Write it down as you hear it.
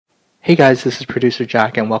Hey guys, this is producer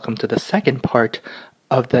Jack, and welcome to the second part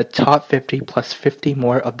of the top 50 plus 50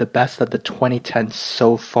 more of the best of the 2010s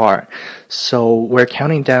so far. So we're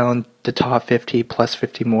counting down the top 50 plus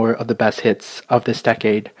 50 more of the best hits of this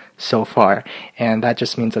decade so far, and that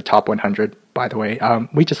just means the top 100, by the way.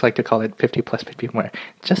 We just like to call it 50 plus 50 more,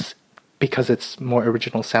 just because it's more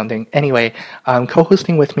original sounding. Anyway,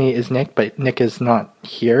 co-hosting with me is Nick, but Nick is not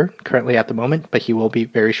here currently at the moment, but he will be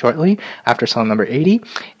very shortly after song number 80.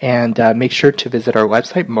 And make sure to visit our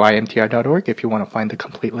website, mymti.org, if you want to find the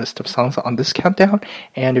complete list of songs on this countdown.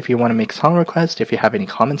 And if you want to make song requests, if you have any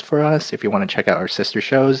comments for us, if you want to check out our sister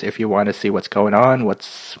shows, if you want to see what's going on,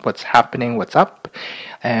 what's happening, what's up,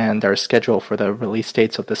 and our schedule for the release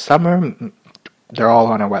dates of the summer, they're all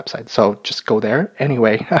on our website, so just go there.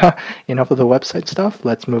 Anyway, enough of the website stuff.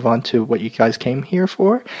 Let's move on to what you guys came here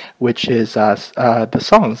for, which is the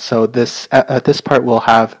songs. So this part will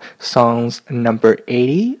have songs number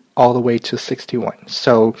 80 all the way to 61.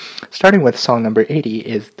 So starting with song number 80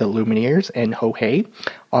 is The Lumineers and Ho Hey.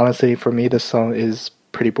 Honestly, for me, this song is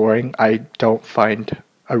pretty boring. I don't find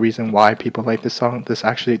a reason why people like this song. This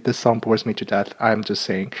song bores me to death. I'm just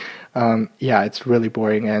saying. Yeah, it's really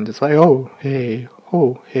boring, and it's like, oh hey,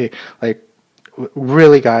 like,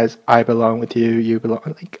 really, guys, I belong with you, you belong.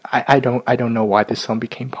 Like, I don't know why this song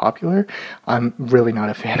became popular. I'm really not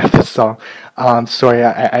a fan of this song. Sorry,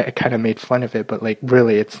 I kind of made fun of it, but like,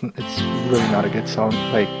 really, it's really not a good song.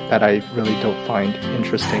 Like, that I really don't find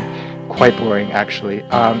interesting. Quite boring, actually.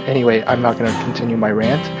 Anyway, I'm not gonna continue my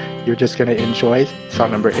rant. You're just gonna enjoy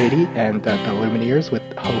song number 80 and the Lumineers with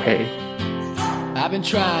Ho Hey. I've been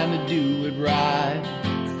trying to do it right.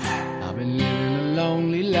 I've been living a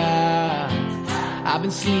lonely life. I've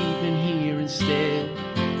been sleeping here instead.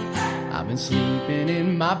 I've been sleeping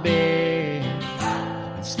in my bed.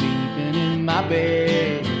 I've been sleeping in my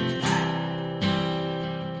bed.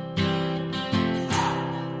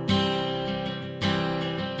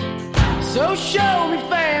 So show me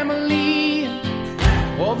family,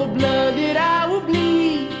 all the blood that I will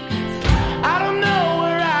bleed. I don't know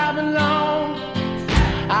where I belong.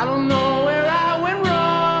 I don't know where I went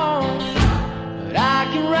wrong, but I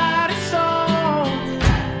can write a song.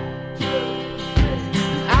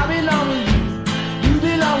 I belong with you, you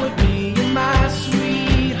belong with me, you're my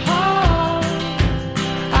sweetheart.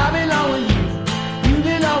 I belong with you, you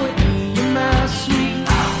belong with me, you're my sweetheart.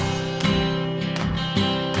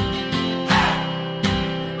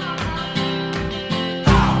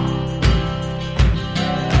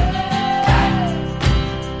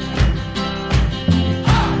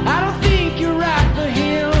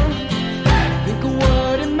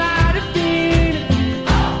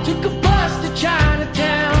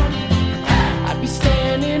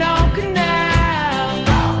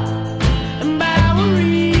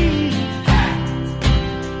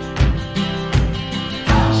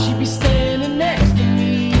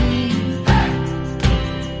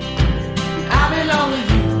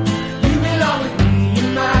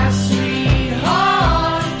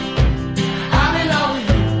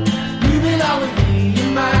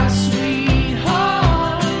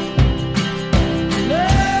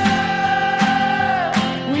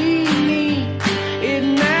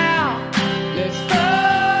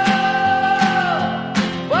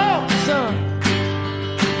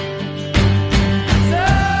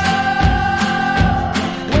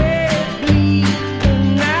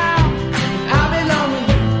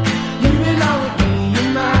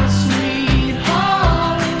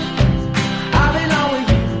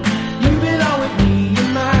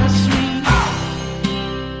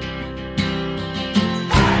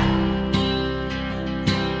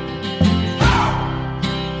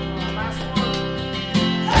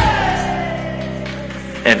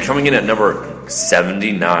 And coming in at number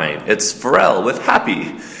 79, it's Pharrell with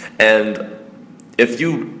Happy. And if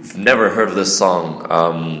you've never heard of this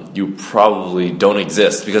song, you probably don't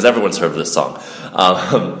exist, because everyone's heard of this song.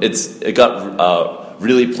 It got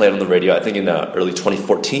really played on the radio, I think in early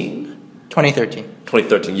 2014? 2013.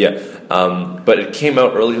 2013, yeah. But it came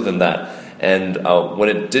out earlier than that. And when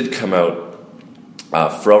it did come out,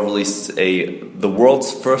 Pharrell released the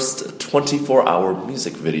world's first 24-hour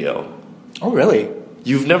music video. Oh, really?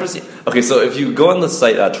 You've never seen... Okay, so if you go on the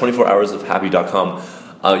site 24hoursofhappy.com,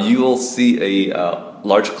 you will see a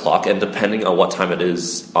large clock, and depending on what time it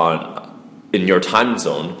is in your time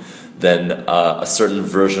zone, then a certain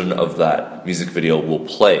version of that music video will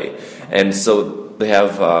play. And so they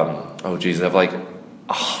have... they have like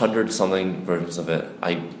 100-something versions of it.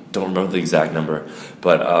 I don't remember the exact number,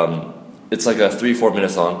 but it's like a 3-4 minute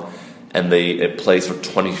song, and it plays for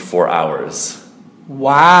 24 hours.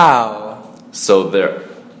 Wow. So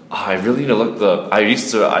I really need to look I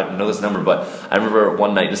know this number, but I remember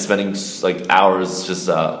one night just spending like hours just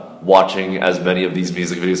watching as many of these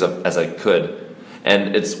music videos as I could.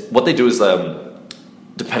 And it's what they do is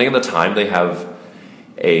depending on the time, they have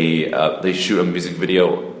they shoot a music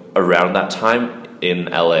video around that time in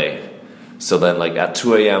LA. So then like at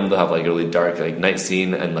 2 a.m. they'll have like a really dark like night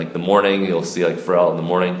scene, and like the morning you'll see like Pharrell in the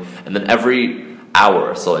morning, and then every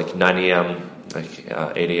hour, so like 9 a.m. like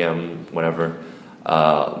 8 a.m. whenever,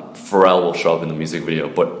 Pharrell will show up in the music video.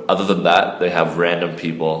 But other than that, they have random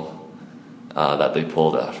people that they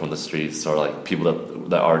pulled from the streets, or like people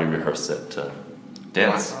that already rehearsed it to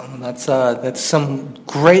dance. Wow, that's some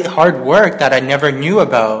great hard work that I never knew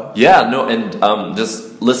about. Yeah, no, and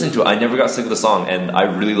just listening to it, I never got sick of the song, and I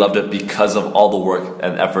really loved it because of all the work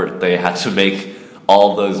and effort they had to make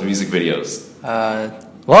all those music videos.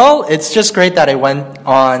 Well, it's just great that I went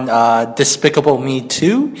on Despicable Me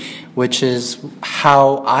 2, which is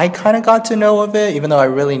how I kind of got to know of it, even though I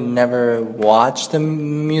really never watched the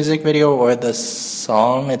music video or the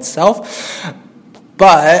song itself.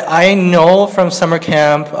 But I know from summer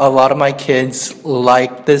camp, a lot of my kids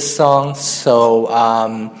like this song, so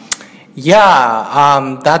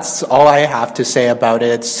that's all I have to say about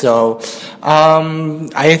it. So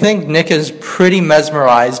I think Nick is pretty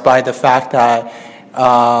mesmerized by the fact that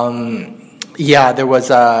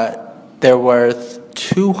there were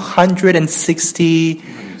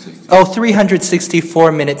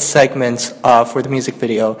 364 minute segments for the music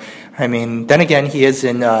video. I mean, then again, he is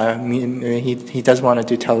in he does want to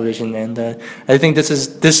do television, and I think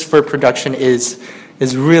this for production is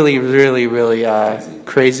really, really, really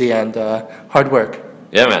crazy and hard work.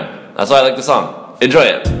 Yeah, man, that's why I like the song. Enjoy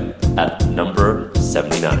it. At number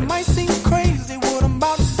 79. It might seem crazy what I'm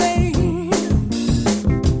about to say.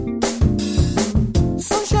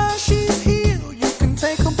 Sunshine, she's here, you can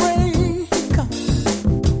take a break.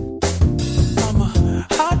 I'm a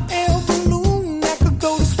hot air balloon that could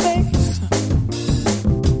go to space.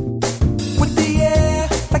 With the air,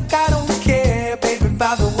 like I don't care, baby,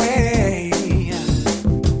 by the way.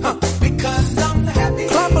 Because I'm happy.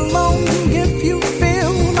 Clap along if you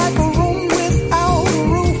feel like a room without a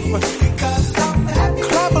roof. Because I'm happy.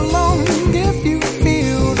 Clap along if you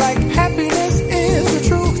feel like happiness is the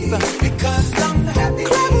truth. Because I'm happy.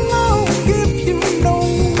 Clap along if you know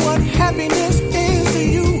what happiness is to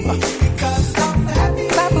you. Because I'm happy.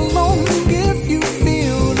 Clap along if you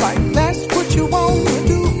feel like that's what you want to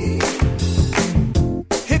do.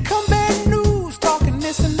 Here come bad news, talking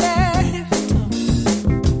this and that.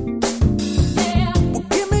 Well,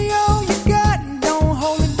 give me all you got and don't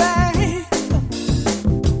hold it back.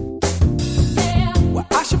 Well,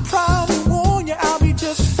 I should probably warn you, I'll be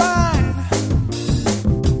just fine.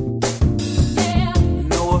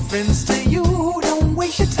 No offense to you, don't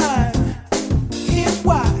waste your time. Here's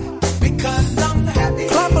why. Because I'm happy.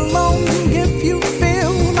 Clap along if you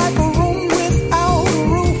feel like a room without a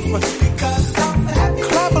roof. Because I'm happy.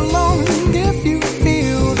 Clap along if you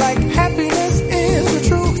feel like happiness is the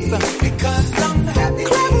truth. Because I'm happy.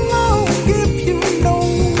 Clap along if you know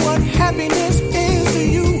what happiness is to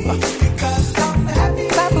you. Because I'm happy.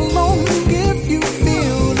 Clap along if you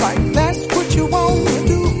feel like that's what you want to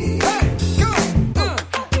do. Hey, go!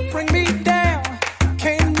 Bring me down,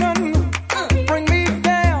 can't none bring me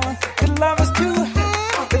down. Your love is too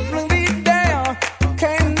high. Bring me down,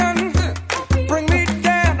 can't none bring me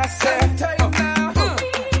down. I said,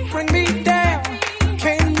 bring me down,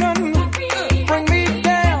 can't none bring me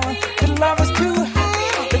down. Your love is too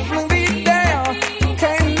high. Bring me down,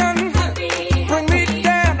 can't none bring me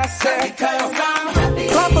down. I said,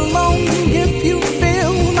 clap along if you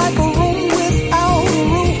feel like a room without a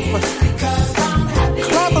roof.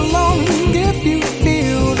 Clap along if you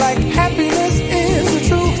feel like happiness is the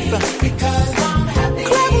truth.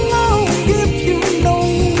 Clap along if you know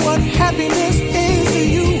what happiness is to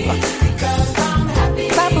you.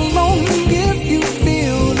 Clap along if you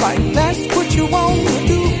feel like that's what you want to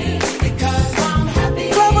do.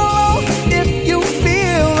 Clap along if you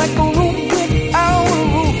feel like a room without a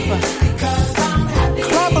roof.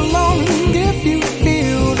 Clap along if you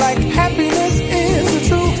feel like happiness is the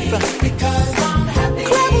truth.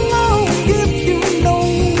 Clap along if you know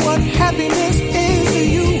what happiness is to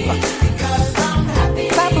you.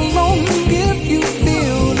 Clap along if you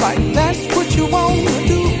feel like that's what you want to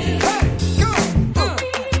do.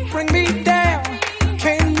 Bring me down,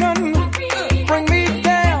 can't none bring me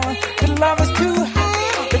down. Your love is too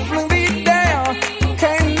high. Bring me down,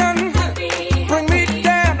 can't none bring me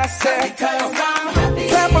down. I said,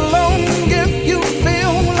 clap along if you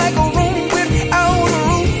feel like a room without a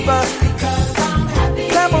roof.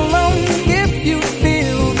 Clap along if you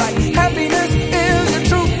feel like happiness is the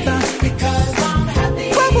truth.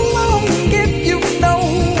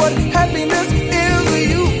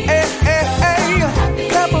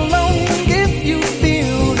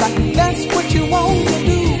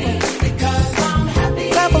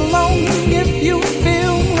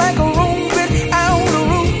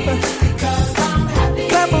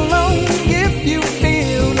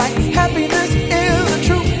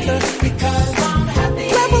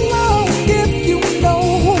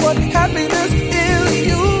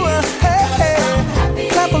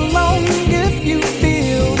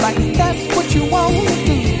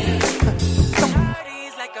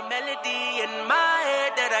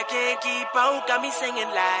 on, got me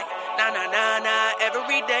singing like na na na na.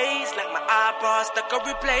 Every day's like my iPod stuck on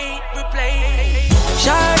replay.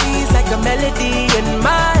 Shawty's like a melody in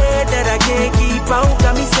my head that I can't keep on,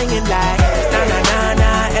 got me singing like na na na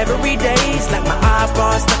na. Every day's like my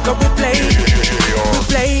iPod stuck on replay.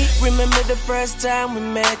 Remember the first time we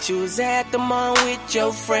met, you was at the mall with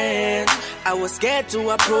your friends. I was scared to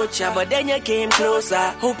approach ya, but then you came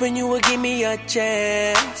closer, hoping you would give me a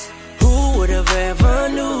chance. Who would have ever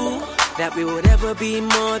knew that we would ever be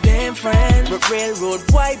more than friends? But railroad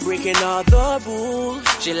white breaking all the rules.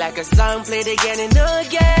 She like a song played again and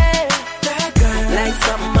again. That girl, like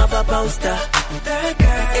something of a poster. That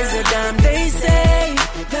girl is a dime, they say.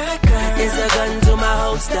 That girl is a gun to my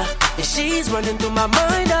holster, and she's running through my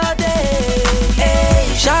mind all day.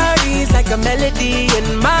 Hey, Shawty's like a melody in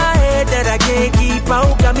my head that I can't keep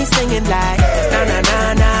on, got me singing like na na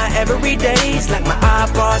na na. Every day's like my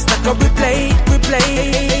iPod stuck on replay.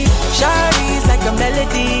 Shawty's like a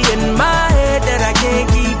melody in my head that I can't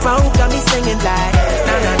keep on, got me singing like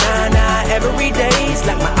na na na na. Every day's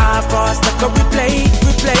like my iPod stuck on replay.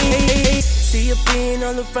 See you being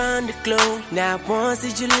all around the globe. Not once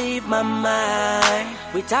did you leave my mind.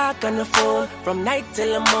 We talk on the phone from night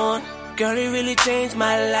till the morning. Girl, it really changed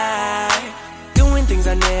my life. Doing things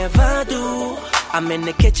I never do. I'm in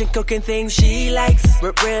the kitchen cooking things she likes.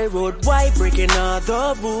 Railroad white breaking all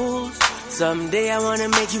the rules. Someday I wanna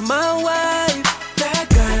make you my wife. That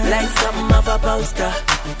girl, like something of a poster.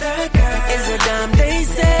 That girl is a dime, they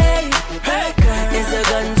say. Her girl is a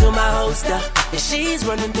gun to my holster, and she's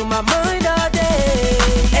running through my mind all day.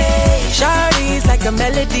 Hey, Shawty's like a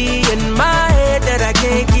melody in my head that I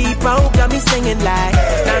can't keep on, got me singing like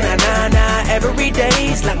na na na na. Every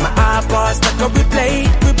day's like my iPod stuck on replay.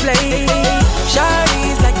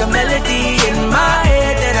 Shawty's like a melody in my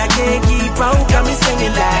head that I can't keep on, got me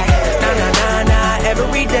singing like na na na na.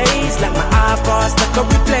 Every day's like my iPod stuck on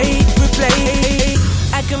replay.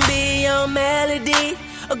 I can be your melody,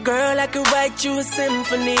 a girl I could write you a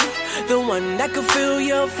symphony, the one that could fill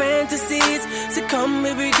your fantasies. So come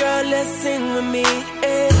baby girl, let's sing with me.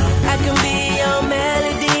 I can be your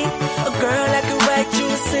melody, a girl I could write you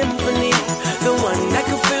a symphony, the one that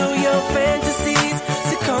could fill your fantasies.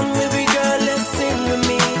 So come baby girl, let's sing with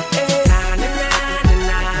me.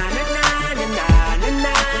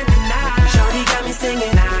 Shawty got me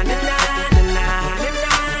singing.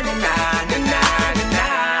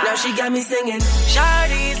 She got me singing.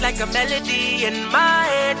 Shawty's like a melody in my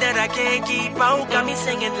head that I can't keep on, got me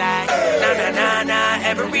singing like na na na na.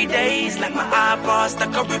 Every day's like my iPod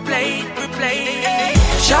stuck on replay.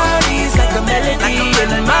 Shawty's like a melody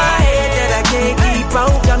in my head that I can't keep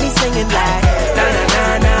on, got me singing like na na na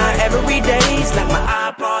na. Every day's like my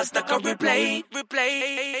iPod stuck on replay.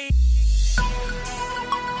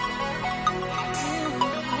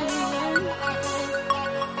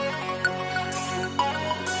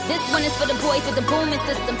 This one is for the boys with the booming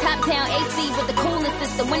system. Top down AC with the coolest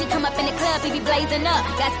system. When he come up in the club, he be blazing up.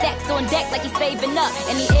 Got stacks on deck like he's saving up.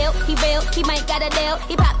 And he ill, he real, he might got a deal.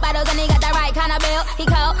 He pop bottles and he got the right kind of bill. He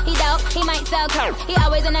cold, he dope, he might sell coke. He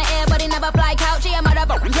always in the air, but he never fly couch. He a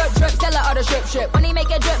motherfucker drip, seller or the strip. When he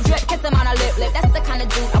make a drip, kiss him on a lip. That's the kind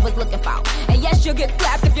of dude I was looking for. And yes, you'll get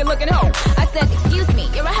slapped if you're looking home. I said, excuse me,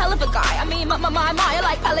 you're a hell of a guy. I mean, my, you're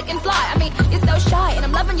like pelican fly. I mean, you're so shy and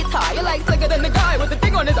I'm loving your tie. You're like slicker than the guy with the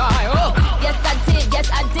thing on his eye. Oh. Yes,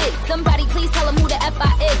 I did. Somebody please tell him who the F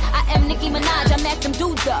I is. I am Nicki Minaj, I mack them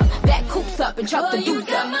dudes up. Back coops up and chop the dudes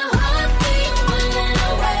up. My heartbeat running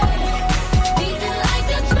away. Beating like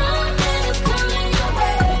a drum and it's coming your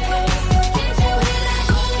way. Can't you hear that?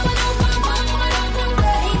 Boom, boom, boom, boom, boom,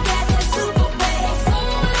 boom. He got that super bass.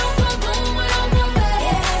 Boom, boom, boom, boom, boom, boom. He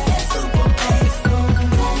has that super bass. Boom,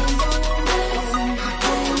 boom, boom, boom,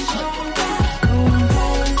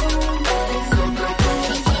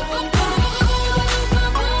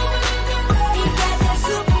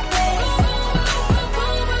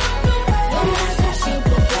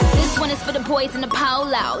 boys in the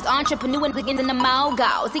polos, entrepreneur niggas in the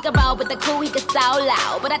mogos. He can roll with the crew, he can so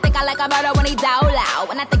loud. But I think I like him better when he dow loud.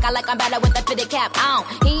 And I think I like him better with the fitted cap on.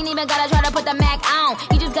 He ain't even gotta try to put the Mac on.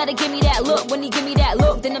 He just gotta give me that look. When he give me that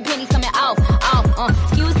look, then the penny's coming off.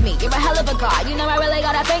 Excuse me, you're a hell of a guy. You know I really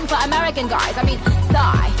got a thing for American guys. I mean,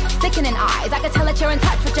 sigh, sickening eyes. I can tell that you're in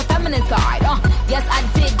touch with your feminine side. Yes I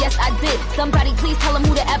did. Somebody please tell him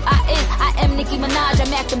who the F I is. I am Nicki Minaj, I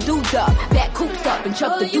mack them dudes up. Back coops up and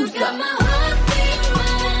chuck the dudes up.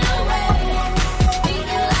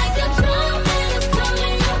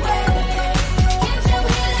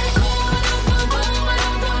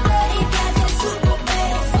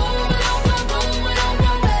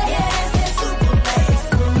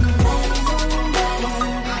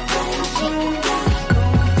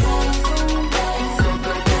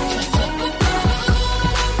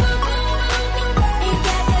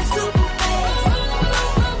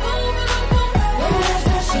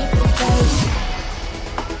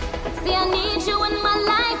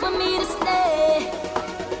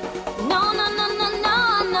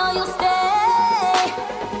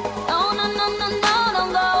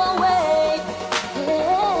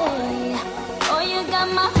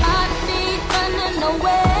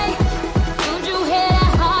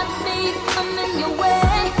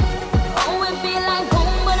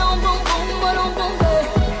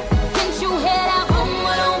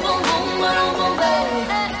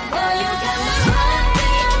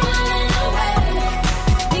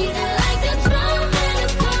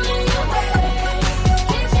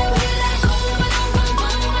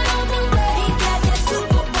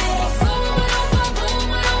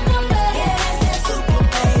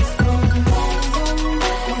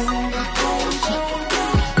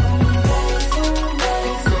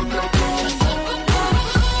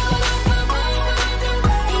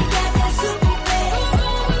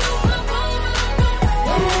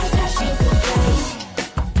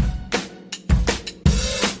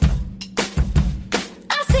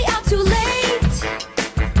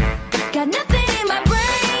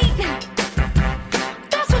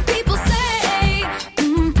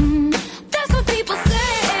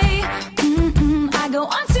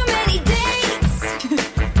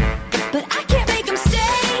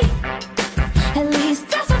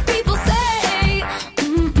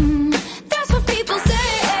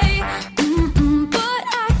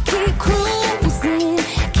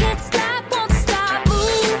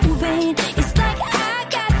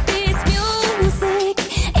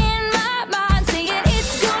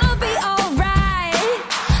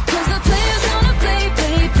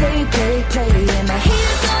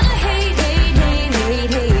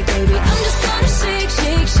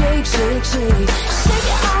 shake. Shake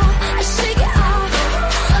it off, shake it off.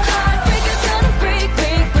 Heartbreaker's gonna break,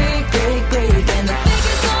 break, break, break, break. And the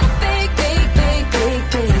faker's gonna fake, fake, fake, fake,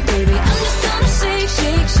 fake, baby. I'm just gonna shake,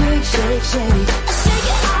 shake, shake, shake, shake. I shake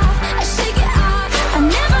it off, I shake it off. I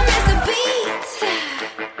never miss a beat.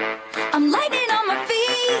 I'm lightning on my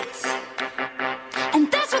feet. And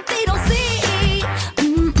that's what they don't see.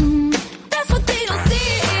 That's what they don't see.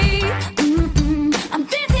 I'm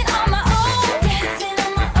dancing on my own. Dancing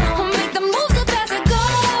on my own. I'll make the moves up as I go.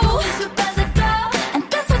 And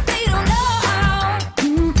that's what they don't know.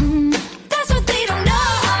 That's what they don't know.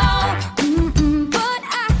 But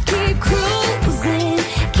I keep cruising.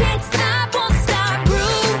 Can't stop, won't stop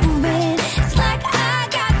grooving. It's like I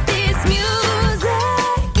got this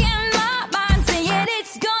music in my mind saying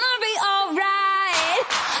it's gonna be alright.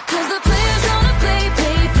 'Cause the player's gonna play,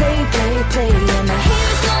 play, play, play, play. And the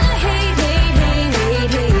haters gonna hate, hate, hate,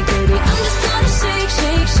 hate, hate, baby. I'm just gonna shake,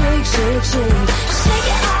 shake, shake, shake, shake. Shake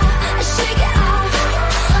it off, shake it off.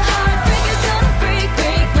 Heartbreaker's gonna break,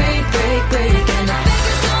 break, break, break, break. And the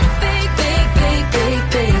faker's gonna fake, fake, fake, fake,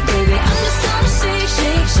 fake, baby. I'm just gonna shake,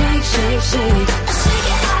 shake, shake, shake, shake. I shake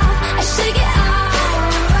it off, I shake it off.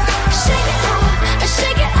 Shake it off, I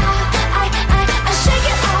shake it off. I shake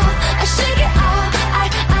it off, I shake it off.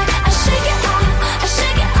 I shake it off, I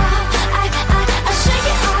shake it off. I shake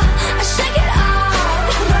it off, I shake it off.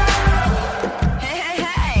 Hey, hey,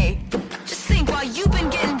 hey! Just think, while you've been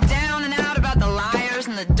getting down and out about the liars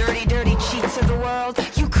and the dirty, dirty cheats of the world,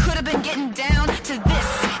 you could have been getting down to this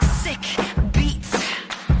sick beat.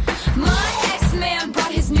 My ex-man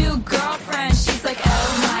brought his new girlfriend. She's like, oh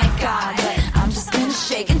my god, but I'm just gonna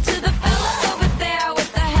shake into the fella over there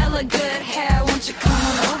with the hella good hair. Won't you come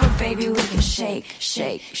on over, baby? We can shake,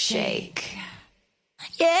 shake, shake.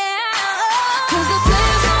 Yeah. 'Cause the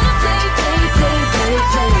player's gonna play, play, play, play,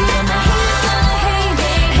 play. And the haters gonna hate,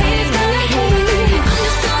 hate, hate, hate, hate. I'm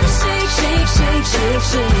just gonna shake, shake, shake, shake,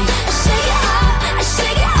 shake. I shake it off, I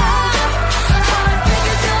shake it off.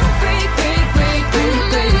 Heartbreaker's gonna break, break, break, break,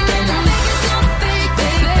 break. And the faker's gonna fake,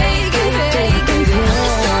 fake, fake, fake, fake, baby. I'm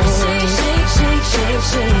just gonna shake, shake, shake, shake,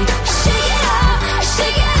 shake. I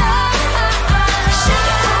shake it off, I shake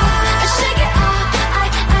it off. Shake it off, I shake it off.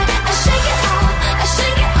 I shake it off, I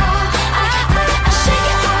shake it off. I shake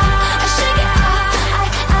it off, I shake it off.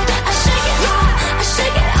 I shake it off, I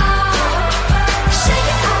shake it off. Shake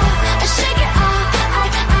it off, I shake it off.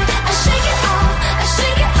 I shake it off, I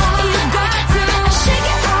shake it off. You got to shake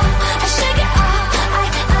it off, I shake it off.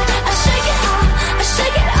 I shake it off, I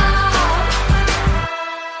shake it off.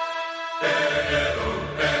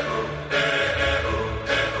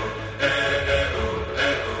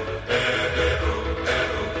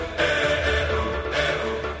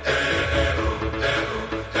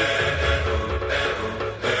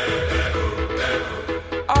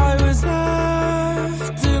 I was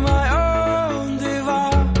left to my own devices.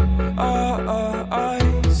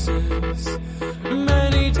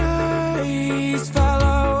 Many days fell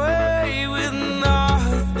away with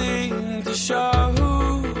nothing to show,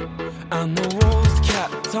 and the walls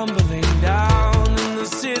kept tumbling down in the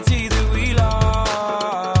city that we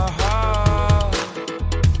love.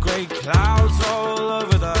 Grey clouds all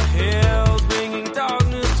over the hills, bringing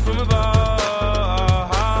darkness from above.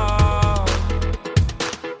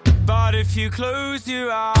 But if you close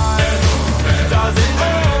your eyes, does it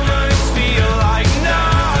almost feel like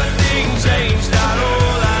nothing changed at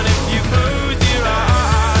all? And if you close your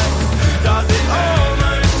eyes, does it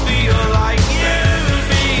almost feel like you've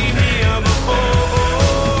been here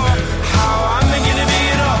before? How am I gonna be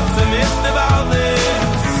an optimist about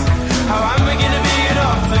this? How am I gonna be an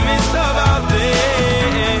optimist about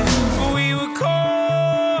this? We were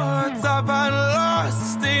caught up and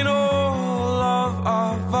lost in all of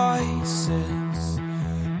our vices.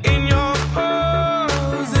 In your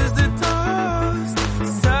poses, the dust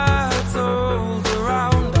settled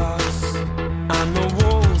around us, and the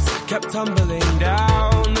walls kept tumbling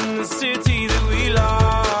down in the city that we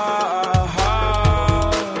love.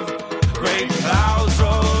 Great clouds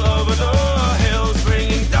roll over the hills,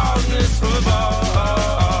 bringing darkness from above.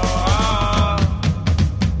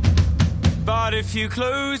 But if you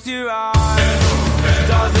close your eyes,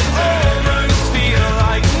 does it almost feel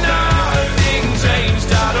like nothing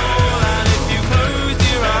changed at all? And if you close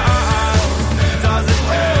your eyes, does it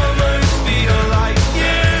almost feel like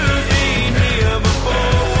you've been here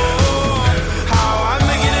before? How am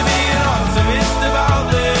I gonna be an optimist about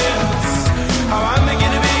this? How am I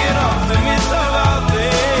gonna be an optimist about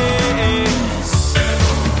this?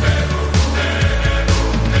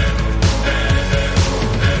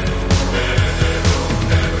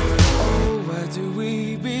 Oh, where do we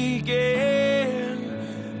begin?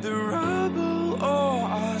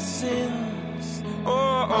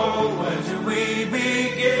 we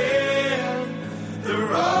begin? The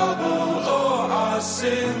rubble or our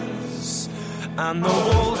sins? And the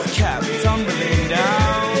walls kept tumbling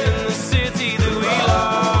down in the city that we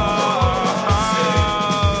love.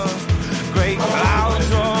 Great clouds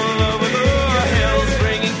roll over the hills,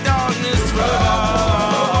 bringing darkness from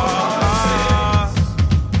above.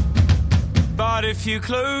 But if you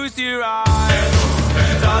close your eyes,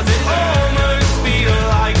 does it almost feel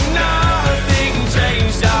like nothing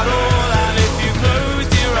changed at all? And if you close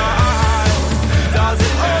your eyes, does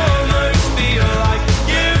it almost feel like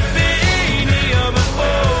you've been here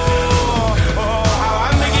before? Oh, how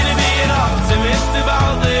I'm beginning to be an optimist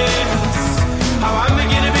about this. How I'm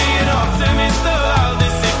beginning to be an optimist about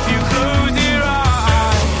this. If you close your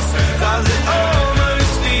eyes, does it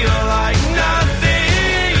almost feel like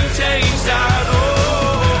nothing changed at all?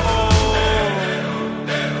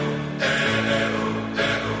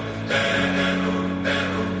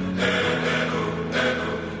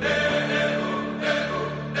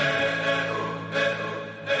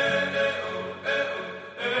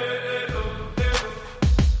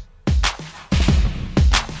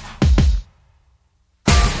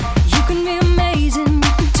 You can be amazing,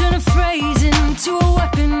 you can turn a phrase into a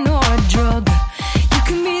weapon or a drug. You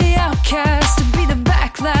can be the outcast or be the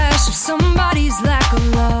backlash of somebody's lack of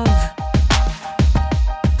love.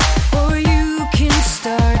 Or you can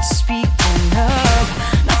start speaking up.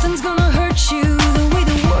 Nothing's gonna hurt you the way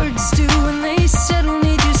the words do when they settle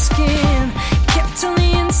neath your skin. Kept on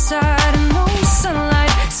the inside and no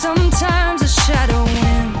sunlight, sometimes a shadow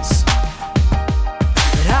wins.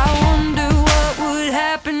 But I wonder what would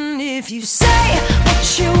happen if you say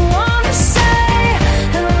what you wanna say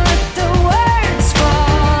and let the words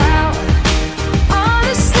fall out.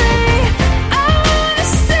 Honestly, I wanna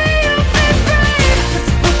see you be brave with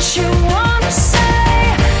what you wanna say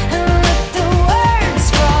and let the words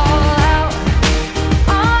fall out.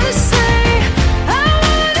 Honestly, I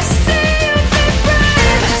wanna see you be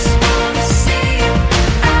brave. Just wanna see you.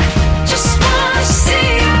 I just wanna see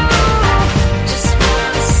you. Just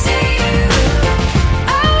wanna see you.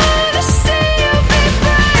 I wanna see you be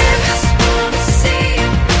brave.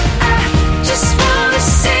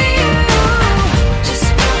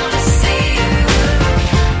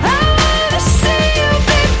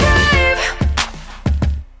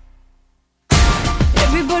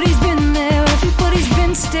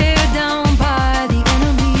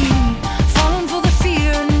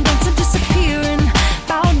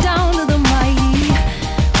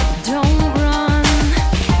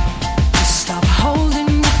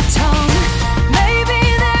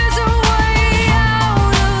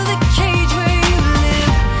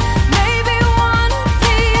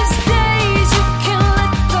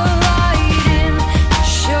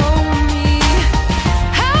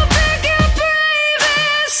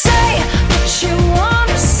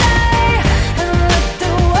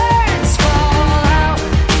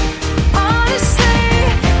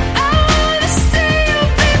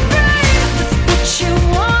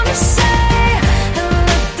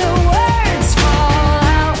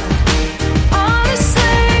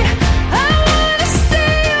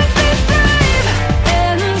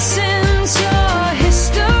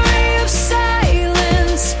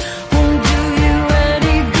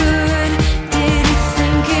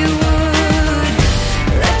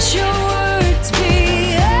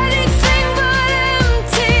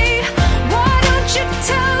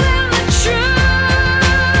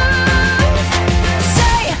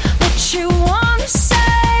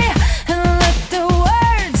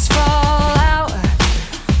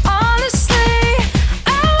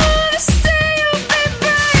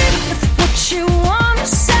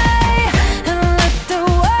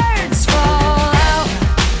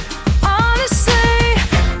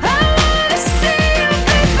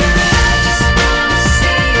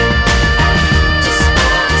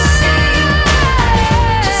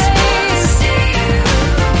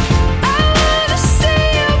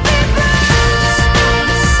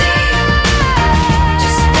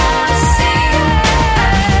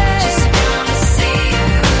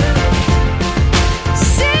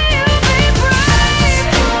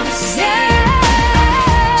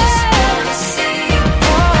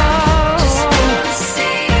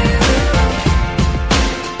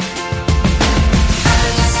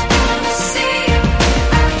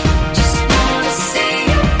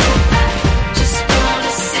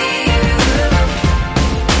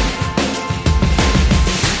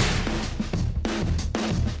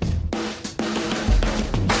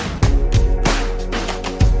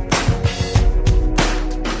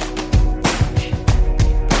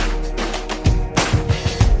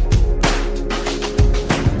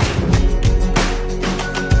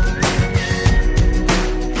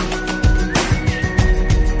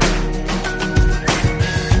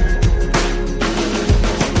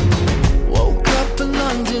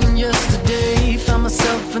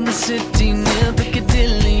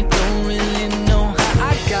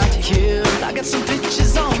 got some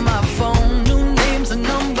pictures on my phone, new names and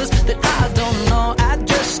numbers that I don't know.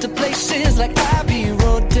 Address to places like Abbey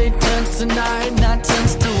Road. Day turns to night, night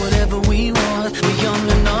turns to whatever we want. We're young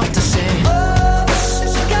enough to say, oh, this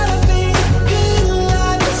has gotta be a good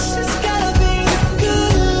life. This has gotta be a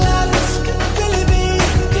good life. This could really be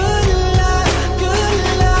a good life, good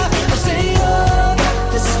life. I say, oh,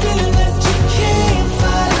 this feeling that you can't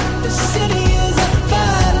fight. The city is a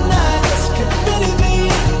fire night. This could really be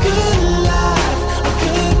a good life, a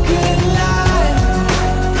good, good life.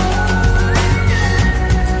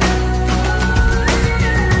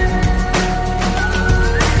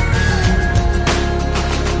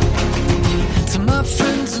 To my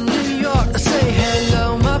friends in New York, I say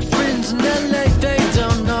hello. My friends in LA, they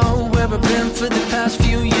don't know where I've been for the past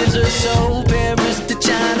few years or so. Paris to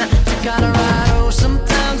China to Colorado.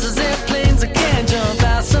 Sometimes there's airplanes I can't jump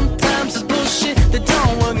out. Sometimes there's bullshit that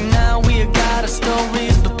don't work now. We got our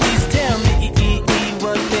stories, but please tell me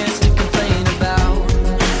what there's to complain about.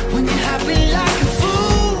 When you're happy like a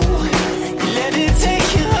fool, you let it take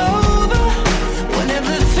you over. When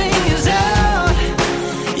everything is out,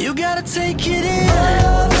 you gotta take it in.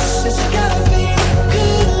 Oh, this has gotta be a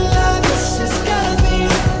good life. This has gotta be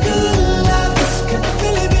a good life. This could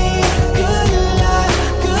really be a good life,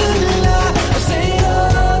 good life. I say,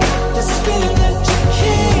 oh, this feeling that you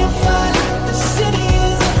can't fight. The city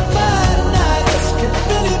is a fire night. This could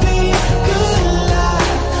really be a good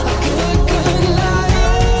life, a good, good life.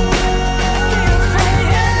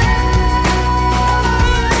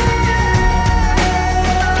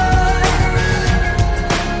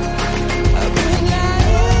 A good life.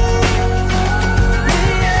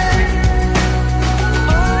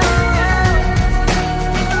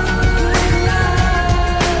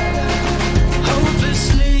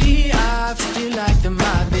 Hopelessly, I feel like there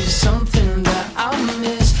might be something that I'll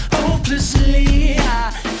miss. Hopelessly,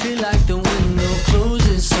 I feel like the window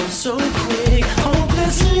closes so quick.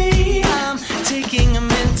 Hopelessly, I'm taking a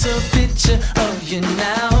mental picture of you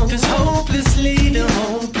now. 'Cause hopelessly, the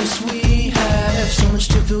hopeless we have so much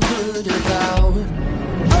to feel good about.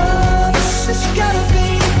 Oh, this has gotta be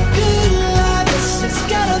a good life. This has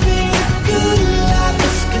gotta be a good life.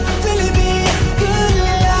 This could really be a good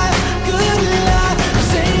life, good life. I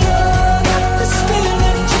say, oh, this feeling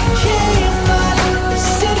that you can't fight. The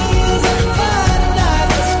city is a fire night.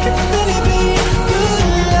 This could really be a good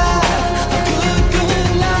life, a good, good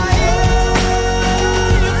life.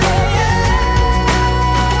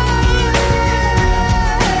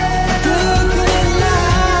 Good, good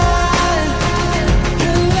life,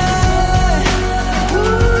 good life.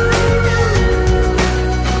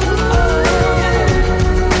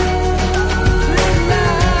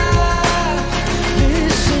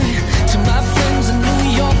 Listen to my friends in New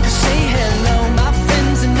York, I say hello. My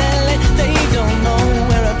friends in LA, they don't know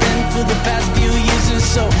where I've been for the past few years or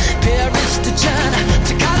so. Paris to China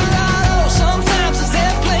to Colorado. Sometimes there's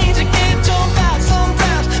airplanes you can't jump out.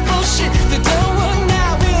 Sometimes bullshit that don't work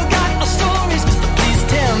now. We all got our stories, so please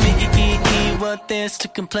tell me what there's to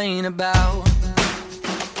complain about.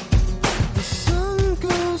 The sun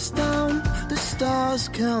goes down, the stars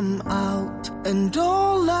come out, and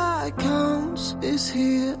all that counts is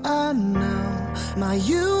here and now. My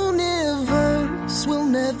universe will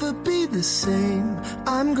never be the same.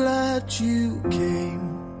 I'm glad you came.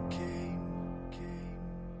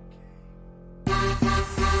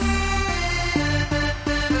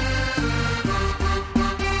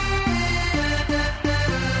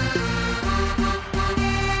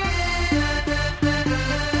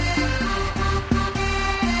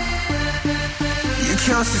 You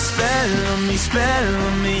cast a spell on me, spell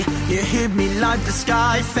on me. You hit me like the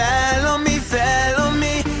sky fell on me, fell on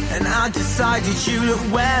me. And I decided you look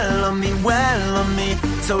well on me, well on me.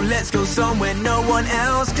 So let's go somewhere no one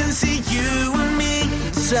else can see you and me.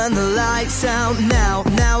 Turn the lights out now,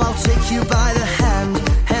 now I'll take you by the hand.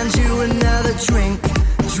 Hand you another drink,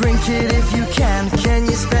 drink it if you can. Can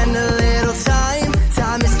you spend a little time?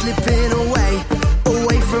 Time is slipping away,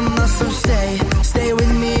 away from us, so stay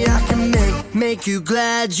with me, I can make you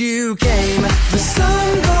glad you came. The sun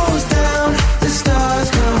goes down, the stars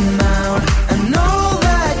come out, and all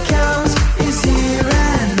that counts is here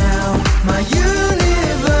and now. My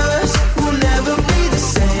universe will never be the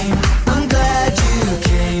same. I'm glad you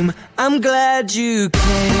came, I'm glad you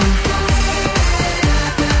came.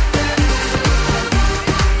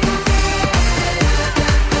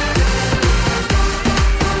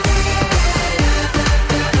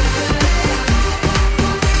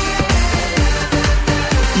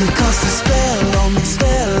 You cast a spell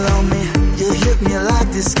on me. You hit me like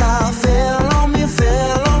the sky fell on me,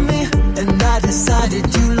 and I decided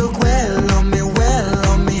you look well on me, well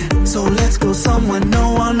on me. So let's go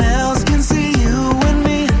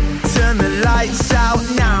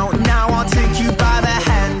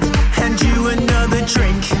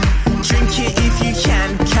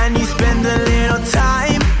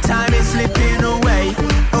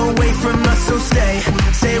So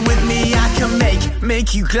stay with me, I can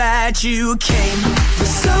make you glad you came. The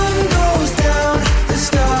sun goes down, the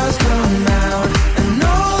stars come out, and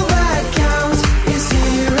all that counts is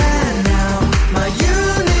here and now. My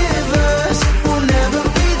universe will never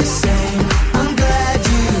be the same. I'm glad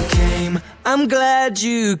you came, I'm glad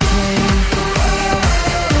you came.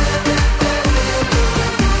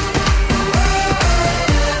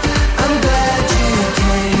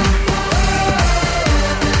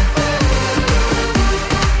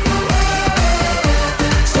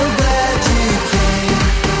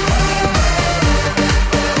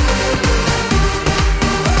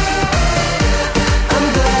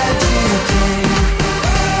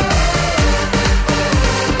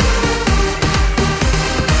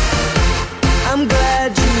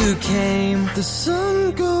 The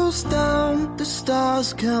sun goes down, the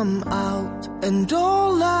stars come out, and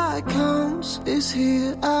all that counts is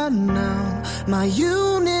here and now. My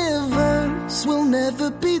universe will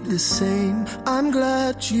never be the same. I'm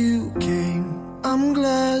glad you came, I'm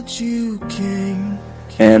glad you came.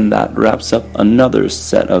 And that wraps up another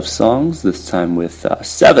set of songs, this time with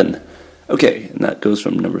 7. Okay, and that goes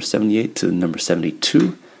from number 78 to number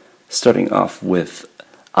 72, starting off with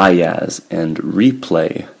Ayaz and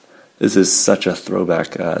Replay. This is such a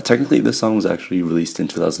throwback. Technically, this song was actually released in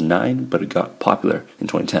 2009, but it got popular in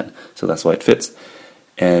 2010, so that's why it fits.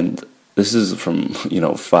 And this is from,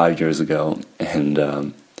 5 years ago,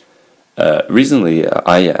 and recently,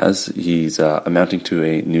 Ayaz, he's amounting to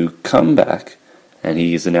a new comeback, and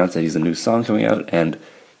he's announced that he's a new song coming out, and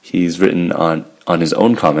he's written on his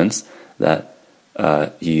own comments that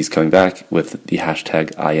he's coming back with the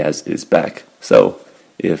hashtag Ayaz is back. So,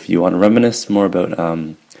 if you want to reminisce more about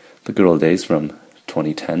the good old days from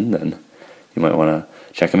 2010, then you might want to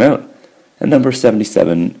check him out. And number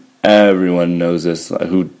 77, everyone knows this.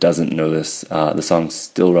 Who doesn't know this? The song's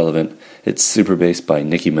still relevant. It's Super Bass by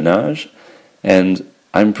Nicki Minaj, and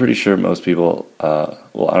I'm pretty sure most people, I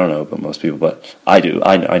don't know about most people, but I do.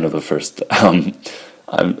 I know the first, the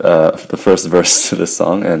first verse to this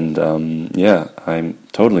song, and I'm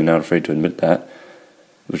totally not afraid to admit that,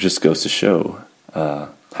 which just goes to show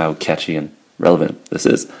how catchy and relevant this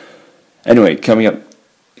is. Anyway, coming up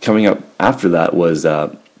after that was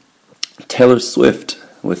Taylor Swift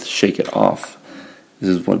with Shake It Off.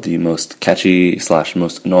 This is one of the most catchy /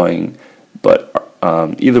 most annoying, but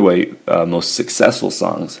either way, most successful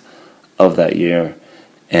songs of that year.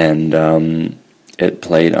 And it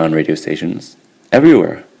played on radio stations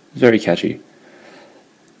everywhere. Very catchy.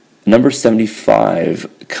 Number 75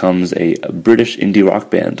 comes a British indie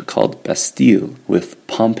rock band called Bastille with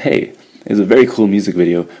Pompeii. It's a very cool music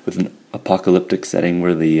video with an apocalyptic setting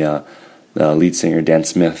where the lead singer, Dan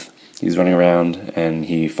Smith, he's running around and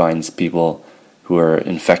he finds people who are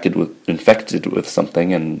infected with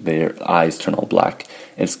something, and their eyes turn all black.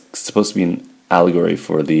 And it's supposed to be an allegory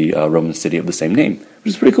for the Roman city of the same name,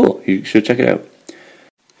 which is pretty cool. You should check it out.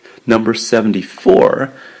 Number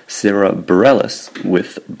 74, Sarah Bareilles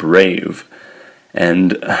with Brave.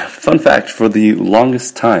 And fun fact, for the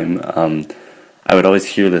longest time, I would always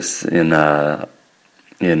hear this in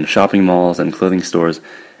shopping malls and clothing stores,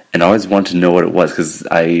 and I always wanted to know what it was because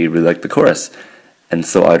I really liked the chorus. And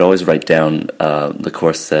so I'd always write down the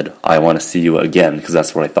chorus said, "I want to see you again," because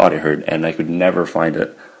that's what I thought I heard, and I could never find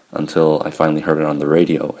it until I finally heard it on the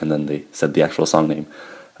radio, and then they said the actual song name.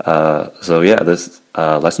 This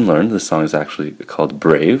lesson learned. This song is actually called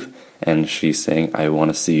Brave, and she's saying, "I want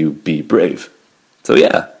to see you be brave." So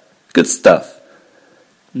yeah, good stuff.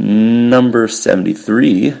 Number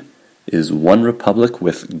 73 is One Republic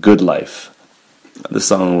with Good Life. The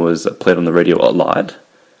song was played on the radio a lot,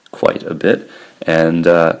 quite a bit, and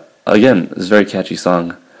again, it's a very catchy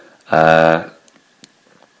song.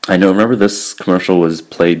 Remember this commercial was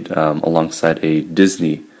played alongside a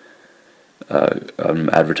Disney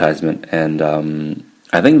advertisement, and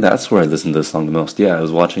I think that's where I listened to this song the most. Yeah, I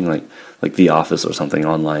was watching like The Office or something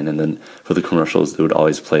online, and then for the commercials, they would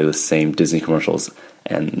always play the same Disney commercials,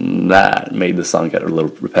 and that made the song get a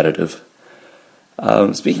little repetitive.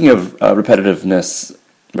 Speaking of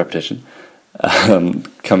repetition,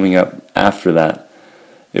 coming up after that,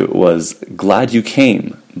 it was Glad You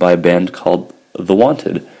Came by a band called The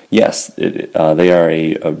Wanted. Yes, they are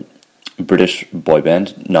a British boy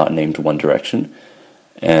band, not named One Direction,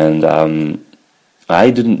 and I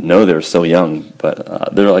didn't know they were so young, but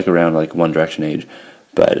they're around One Direction age,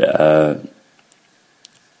 but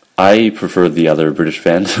I prefer the other British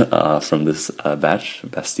band from this batch,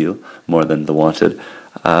 Bastille, more than The Wanted.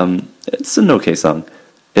 It's an okay song.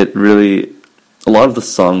 A lot of the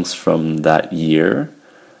songs from that year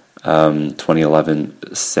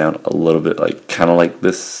 2011 sound a little bit kind of like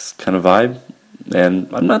this kind of vibe.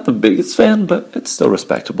 And I'm not the biggest fan, but it's still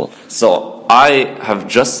respectable. So I have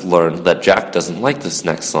just learned that Jack doesn't like this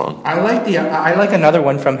next song. I like another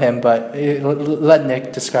one from him, but let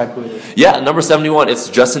Nick describe who it is. Yeah, number 71, it's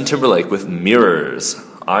Justin Timberlake with Mirrors.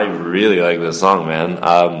 I really like this song, man.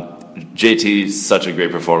 JT's such a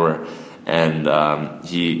great performer, and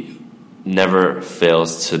he never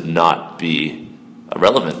fails to not be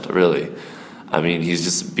relevant, really. I mean, he's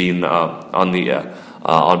just been on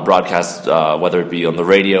broadcast, whether it be on the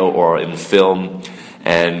radio or in film,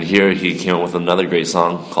 and here he came up with another great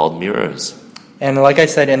song called Mirrors. And like I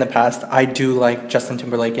said in the past, I do like Justin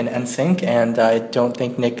Timberlake and NSYNC, and I don't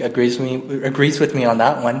think Nick agrees with me on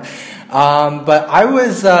that one. But I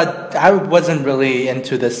wasn't really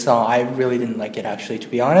into this song. I really didn't like it, actually, to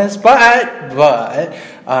be honest. But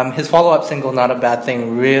his follow-up single, Not a Bad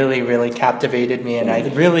Thing, really, really captivated me, and I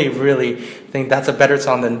really, really think that's a better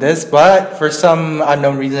song than this. But for some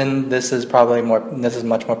unknown reason, this is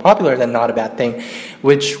much more popular than Not a Bad Thing,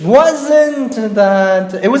 which wasn't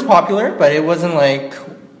that. It was popular, but it wasn't like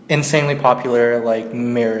insanely popular like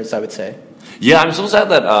Mirrors, I would say. Yeah, I'm so sad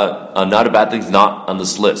that Not a Bad Thing's not on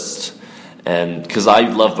this list, and because I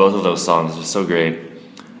love both of those songs, they're so great.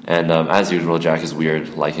 And as usual, Jack is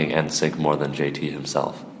weird, liking NSYNC more than JT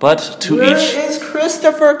himself. But Where is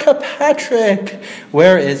Christopher Kirkpatrick?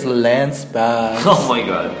 Where is Lance Bass? Oh my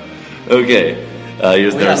god. Okay.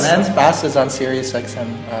 Lance Bass is on Sirius XM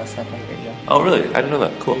satellite radio. Oh really? I didn't know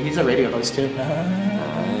that. Cool. He's a radio host too.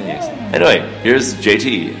 Nice. Anyway, here's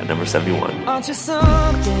JT at number 71. Aren't you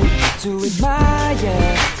something to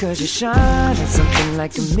admire? Cause you shine at something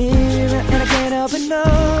like a mirror, and I can't help but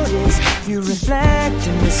notice you reflect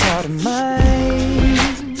in this heart of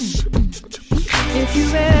mine. If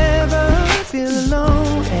you ever feel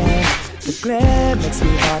alone and the glare makes me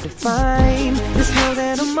hard to find, just know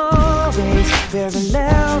that I'm always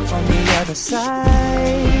parallel on the other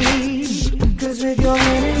side. Cause with your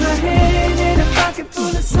hand in my hand and a pocket full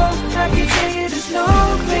of soul, I can tell you there's no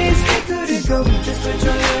place we couldn't go. Just put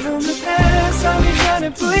your hand on the past, I'll be trying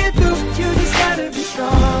to pull you through. You just gotta be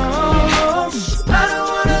strong. I don't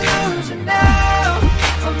wanna lose you now.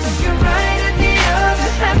 I'm looking right at the other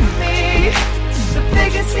half of me. The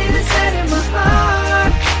vacancy that's set in my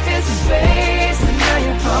heart is a space, and now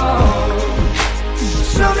you're home.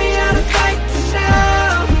 Show me how to fight for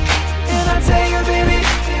now, and I'll tell you, baby,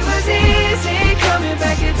 it was easy coming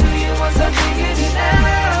back into you once I figured it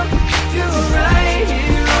out. You were right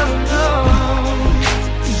here all alone.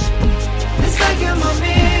 It's like you're my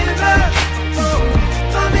mirror,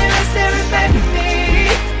 my mirror staring back at me.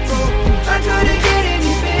 I couldn't get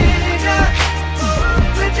any bigger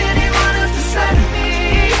with anyone else beside of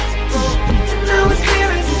me. And now it's clear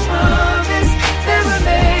as a promise that we're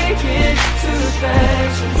making two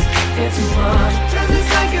reflections into one. Cause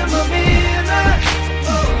it's like you're my mirror,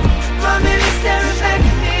 my mirror staring back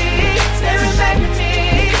at me, staring back at me.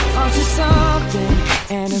 Aren't you something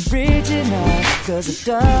and original? Cause it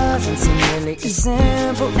doesn't seem really as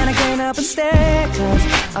simple, and I can't help but stare,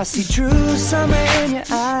 cause I see true summer in your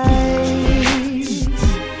eyes.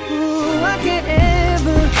 Ooh, I can't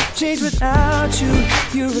ever change without you.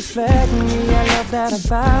 You reflect me, I love that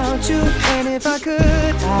about you. And if I could,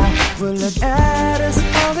 I would look at us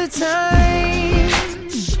all the time.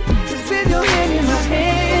 Cause with your hand in my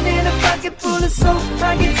hand and a pocket full of soap,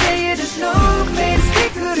 I can tell you there's no place we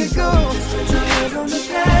couldn't go. Just put your head on the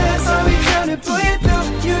past, I'll be trying to pull you through.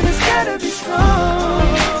 You just gotta be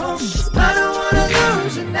strong. I don't wanna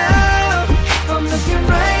lose you now. I'm looking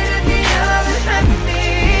right at the other half of me.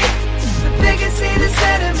 The vacancy that's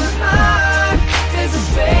set in my heart, there's a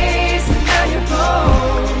space, and now you're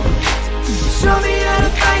home. Show me how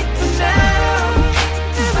to fight for now,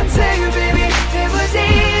 and I tell you, baby, it was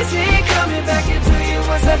easy coming back into you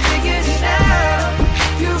once I figured it out.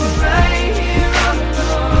 You were right here all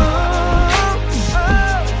alone.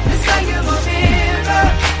 It's like you're my mirror,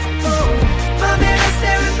 my mirror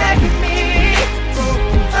staring back at me.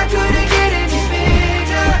 I couldn't get any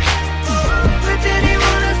bigger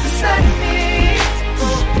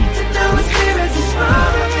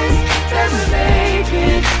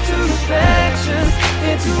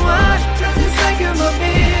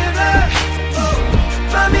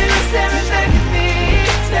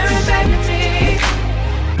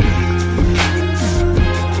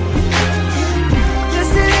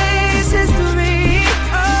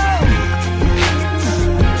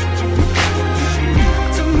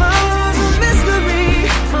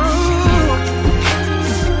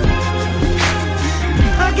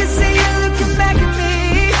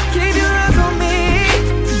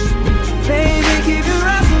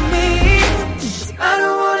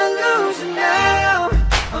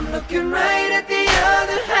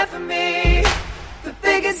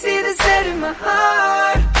can see the set in my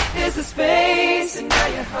heart. There's a space and now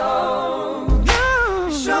you're home.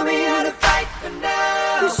 You show me how to fight for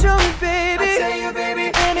now. You show me, baby. I tell you, baby.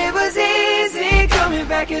 And it was easy coming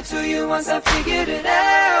back here to you once I figured it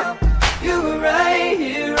out. You were right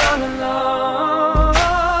here all along.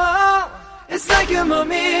 It's like you're my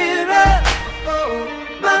mirror. Oh,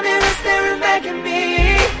 my mirror staring back at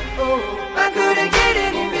me. Oh, I couldn't get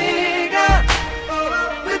any bigger.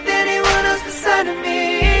 Oh, with anyone else beside of me.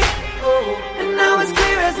 Oh, and now it's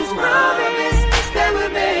clear as this promise that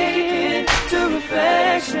we're making two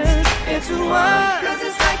reflections into one. 'Cause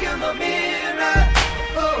it's like you're my mirror.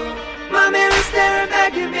 Oh, my mirror staring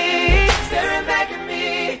back at me, staring back at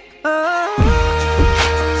me. Oh.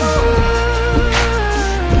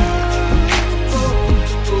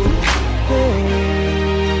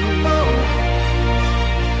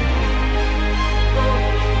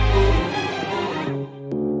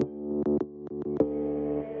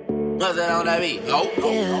 On that beat.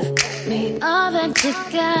 Give me all that you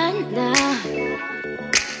got now.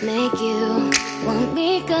 Make you want me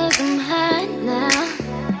 'cause I'm hot now.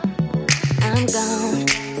 I'm gone,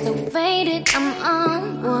 so faded, I'm on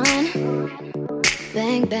one.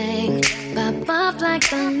 Bang, bang, pop off like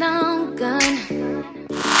a long gun.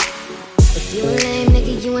 If you a lame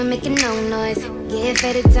nigga, you ain't making no noise. Get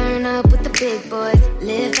ready to turn up with the big boys.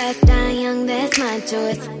 Live fast, die young, that's my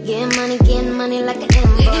choice. Get money like an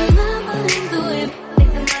invoice. Make the whip,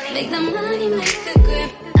 make the money, make the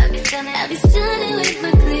grip. I'll be stunning with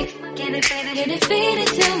my click. Get it faded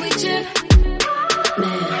till we trip.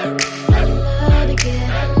 Man, I love to get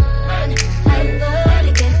on. I love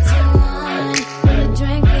to get too on. When the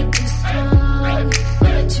drink get too strong,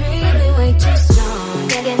 when the tree be way too strong.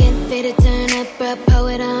 Get faded, turn up, bro, pull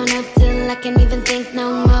it on up till I can't even think no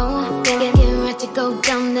more. Get right to go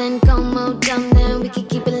dumb, then go more dumb, then we can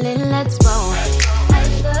keep it lit, let's roll. I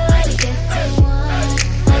love to get too on.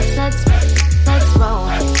 Let's roll.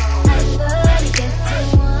 I love to get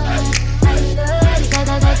too on. I love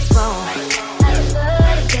to let's roll. I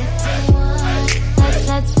love to get too on.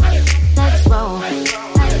 Let's roll.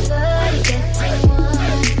 I love to get too on.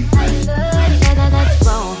 I love to let's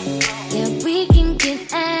roll. Yeah, we can get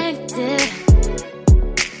active,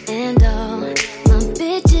 and all my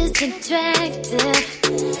bitches attractive.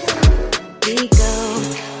 We go,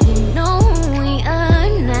 you know who we are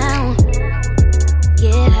now.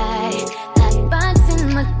 Get high, hot box in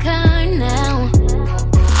my car now.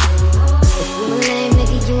 If you a lame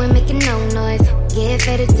nigga, you ain't making no noise. Get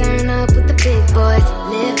ready to turn up with the big boys.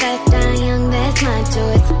 Live fast, die young, that's my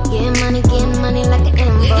choice. Get money like an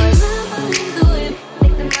invoice. Make the whip,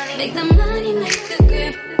 make the money, make the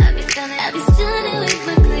grip. I'll be stunning with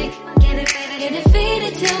my click. Get it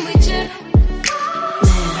faded till we trip.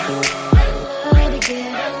 Man, I love to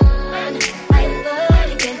get on. I love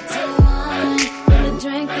to get too on. When the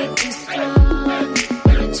drink get too strong,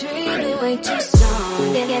 when the tree be way too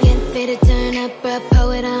strong. Get faded, turn up, bro,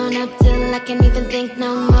 pull it on up till I can't even think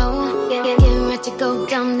no more. Get right to go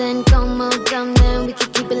dumb, then go more dumb, then we can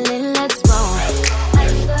keep it lit, let's roll. I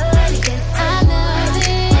love to get, I love it.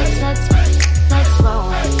 Let's roll.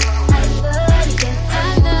 I love to get, I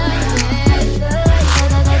love it.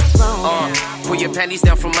 Let's roll. Pull your panties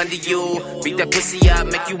down from under you. Beat that pussy up,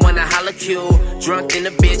 make you wanna holla Q. Drunk in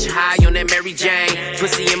a bitch, high on that Mary Jane.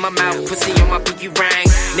 Pussy in my mouth, pussy on my pinky ring.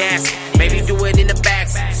 Nasty, maybe do it in the back.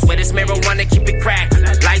 Swear this marijuana, keep it cracked.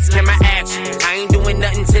 Lights, camera, action. I ain't doing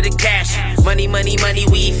nothing to the cash. Money,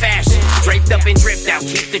 we fashion. Draped up and dripped out,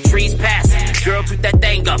 keep the trees passing. Girl, toot that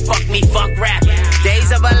thing up, fuck me, fuck rap.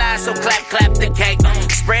 Days of a lie, so clap the cake.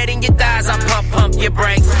 Spreading your thighs, I pump your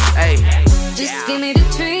brakes. Hey, just give me the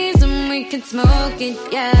trees and we can smoke it,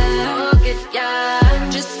 yeah.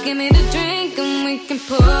 Just give me the drink and we can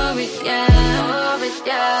pour it, yeah.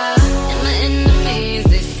 And my enemies,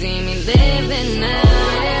 they see me living now.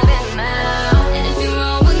 And if you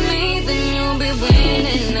roll with me, then you'll be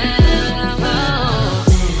winning now.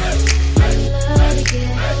 I love to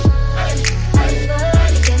get on. I love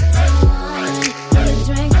to get too on. When the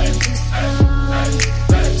drink get too strong,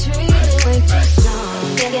 when the tree be way too strong.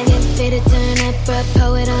 Get faded, turn up, bro,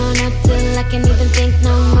 pull it on up till I can't even think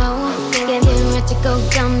no more. Get right to go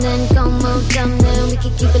dumb, then go more dumb, then we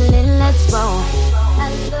can keep it lit, let's roll. I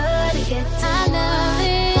love to get, I love it.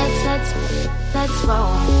 Let's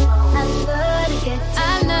roll. I love to get, I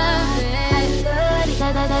love it.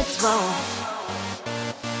 Let's roll.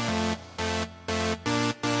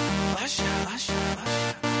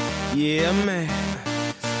 Yeah, man.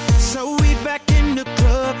 So we back in the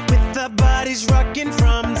club with our bodies rocking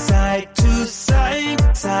from side to side,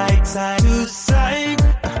 side to side.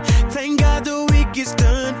 Thank God the week is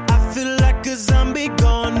done. I feel like a zombie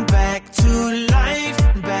gone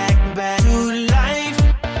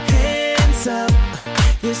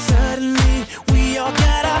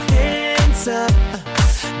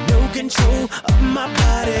control of my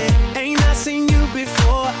body. Ain't I seen you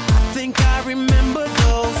before? I think I remember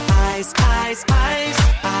those eyes, eyes, eyes,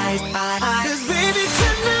 eyes, eyes. 'Cause baby,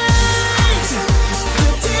 tonight the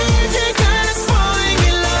DJ got us falling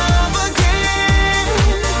in love again.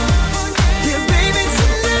 Yeah, baby,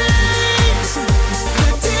 tonight the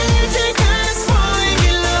DJ got us falling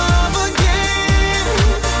in love again.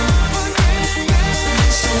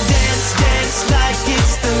 So dance, dance like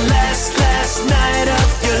it's the last night of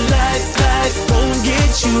your life. Life won't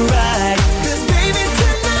get you right. 'Cause baby,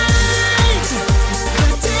 tonight the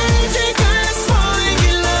DJ got us falling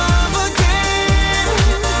in love again.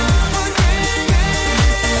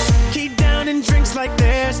 Keep down and drinks like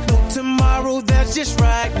there's no tomorrow. That's just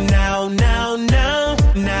right now, now, now,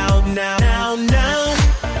 now, now, now, now.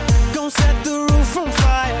 Gonna set the roof on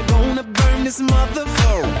fire. Gonna burn this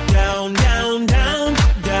motherfucker down, down, down,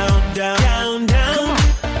 down, down, down, down.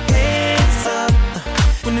 Hands up.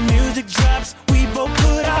 When the music drops, we both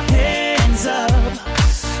put our hands up.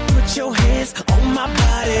 Put your hands on my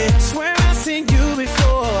body. Swear I've seen you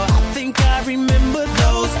before. I think I remember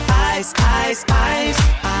those eyes, eyes, eyes,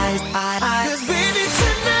 eyes, eyes. 'Cause baby,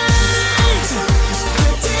 tonight the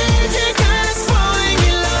DJ got us falling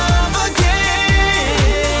in love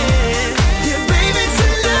again. Yeah, baby,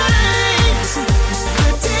 tonight the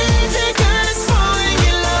DJ got us falling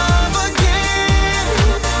in love again.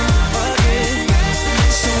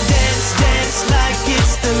 So dance, dance like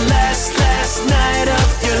it's the last night of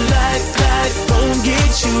your life. Life won't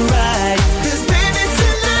get you right. 'Cause baby,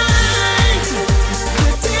 tonight the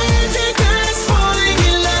DJ got us falling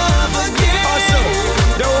in love again. Also,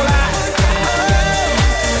 don't lie.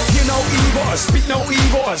 Hear no evil, speak no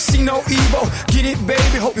evil, see no evil. Get it,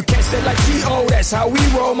 baby, hope you catch that like T.O. That's how we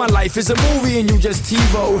roll. My life is a movie and you just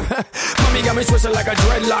TiVo. Mommy got me twisted like a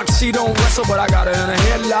dreadlock. She don't wrestle, but I got her in a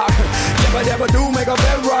headlock. Never do make a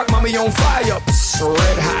bedrock. Mommy on fire,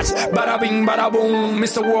 red hot. Bada bing, bada boom.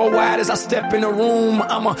 Mr. Worldwide as I step in the room.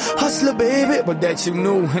 I'm a hustler, baby, but that you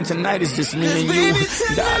knew. And tonight is just me and you, Baby,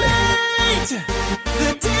 darling. tonight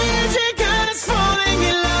the DJ got us falling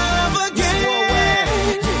in love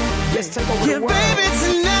again. Let's take over Yeah, the world. baby,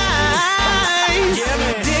 tonight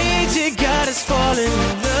the DJ got us falling in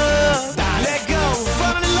love. Let go,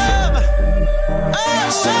 falling in love. Oh,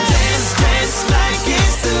 so dance, dance like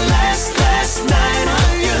it's the last night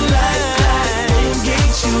of your life. Life won't get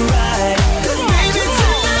you right. 'Cause baby,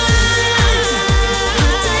 tonight the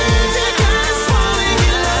DJ got us falling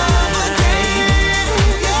in love again.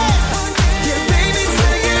 Yeah, baby,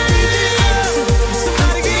 somebody get a DJ up.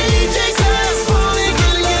 Somebody get a DJ got us falling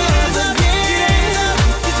in love again.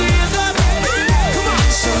 Get your hands up, come on.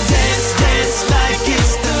 So dance, dance like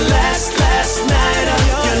it's the last night of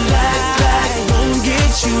your life. Life won't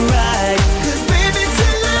get you right. 'Cause baby,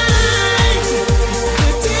 tonight the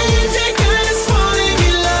DJ got us falling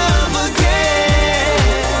in love again.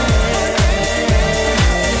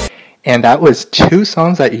 And that was two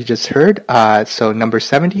songs that you just heard. So number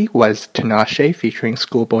 70 was Tinashe featuring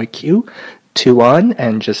Schoolboy Q. 2-1,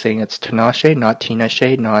 and just saying it's Tinashe, not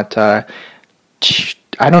Tinashe, not, I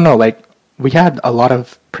don't know, like, we had a lot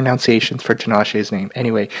of pronunciations for Tinashe's name.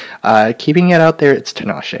 Anyway, keeping it out there, it's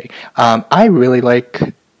Tinashe. I really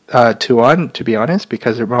like 2-1, to be honest,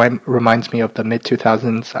 because it reminds me of the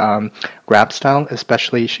mid-2000s rap style,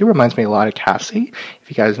 especially. She reminds me a lot of Cassie, if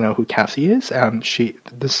you guys know who Cassie is.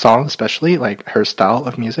 This song especially, like her style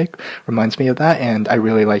of music reminds me of that, and I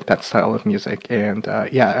really like that style of music. And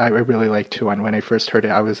yeah, I really like 2-1. When I first heard it,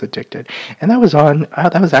 I was addicted. And that was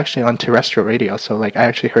actually on terrestrial radio, so like I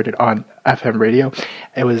actually heard it on FM radio.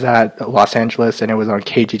 It was at Los Angeles, and it was on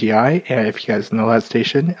KGDI, and if you guys know that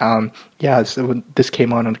station. Yeah, so when this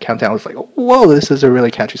came on the countdown, I was like, whoa, this is a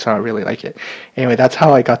really catchy song, I really like it. Anyway, that's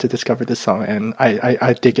how I got to discover this song, and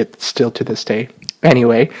I dig it still to this day.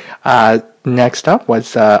 Anyway, next up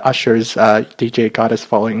was Usher's DJ Got Us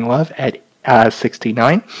Falling in Love at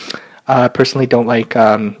 69. Personally don't like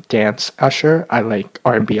dance Usher, I like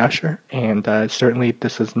R&B Usher, and certainly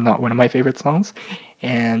this is not one of my favorite songs,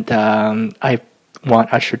 and I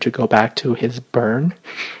want Usher to go back to his burn,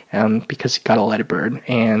 because you gotta let it burn,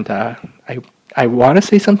 and I want to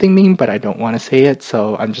say something mean, but I don't want to say it,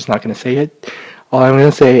 so I'm just not going to say it. All I'm going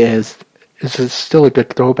to say is this is still a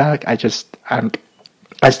good throwback. I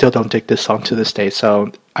still don't dig this song to this day, so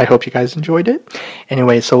I hope you guys enjoyed it.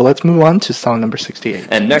 Anyway, so let's move on to song number 68.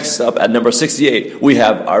 And next up at number 68, we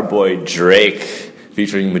have our boy Drake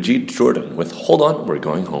featuring Majid Jordan with Hold On, We're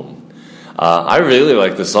Going Home. I really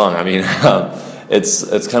like this song. I mean,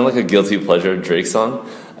 it's kind of like a guilty pleasure Drake song.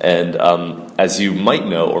 And as you might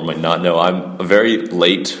know or might not know, I'm a very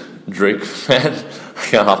late Drake fan.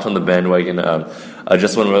 I got hopped on the bandwagon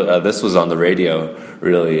just when this was on the radio,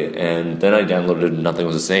 really. And then I downloaded Nothing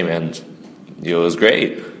Was the Same, and it was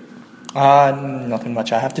great. Nothing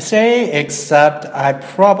much I have to say, except I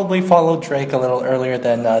probably followed Drake a little earlier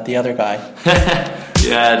than the other guy.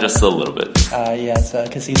 Yeah, just a little bit. Yes,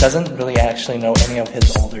 because he doesn't really actually know any of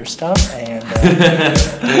his older stuff, and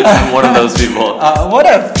I'm one of those people. What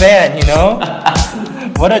a fan, you know?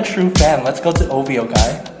 What a true fan. Let's go to OVO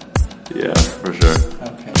guy. Yeah, for sure.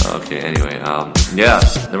 Okay, anyway, yeah,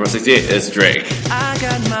 number 68 is Drake. I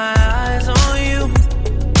got my eyes on you.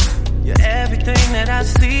 You're everything that I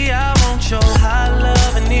see. I want your high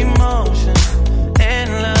love and emotion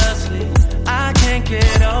endlessly. I can't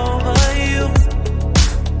get over you.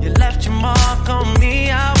 You left your mark on me.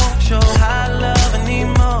 I want your high love and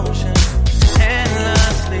emotion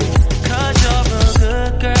endlessly. 'Cause you're a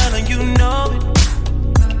good girl and you know it.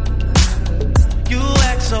 You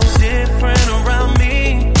act so different around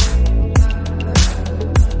me.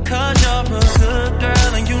 'Cause you're a good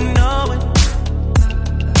girl and you know it.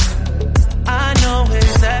 I know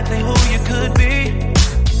exactly who you could be.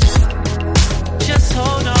 Just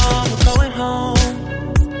hold on, we're going home.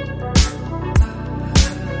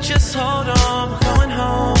 Just hold on, we're going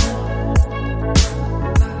home.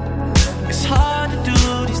 It's hard to do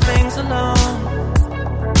these things alone.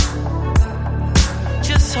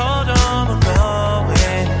 Just hold on, we're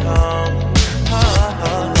going home. Oh,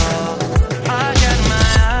 oh, oh. I got my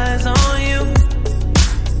eyes on you.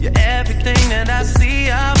 You're everything that I see.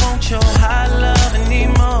 I want your high love and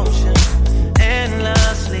emotion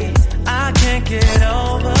endlessly. I can't get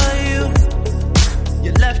over you.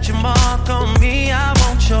 You left your mark on me. I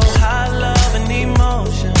want your high love and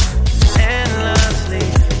emotion endlessly.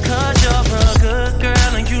 'Cause you're a good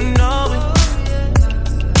girl and you know it.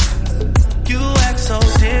 You act so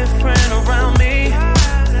different around me.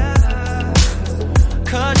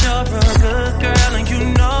 'Cause you're a good girl and you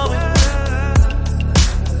know it.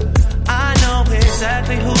 I know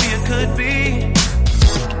exactly who you could be.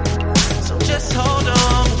 So just hold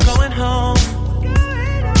on, we're going home.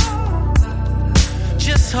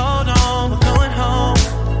 Just hold on, we're going home.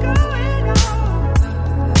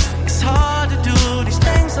 It's hard to do these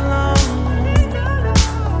things alone.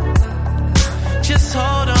 Just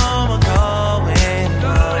hold on, we're going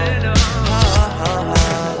home. Oh, oh, oh.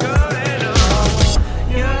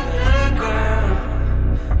 You're the girl,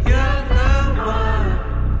 you're the one.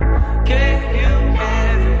 Gave you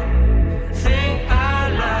everything I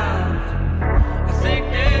love. I think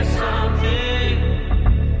there's something,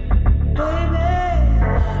 baby.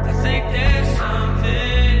 I think there's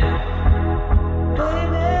something,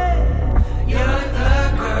 baby. You're the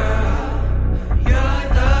girl, you're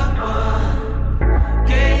the one.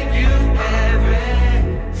 Gave you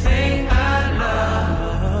everything I love.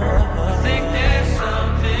 I think there's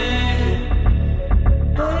something,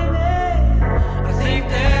 baby. I think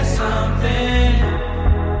there's something,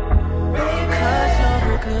 baby. 'Cause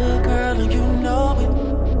you're a good girl and you know it.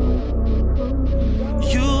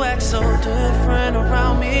 You act so different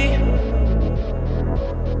around me.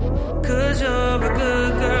 'Cause you're a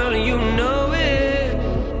good girl and you know it.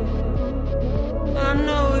 I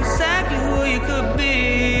know exactly who you could be.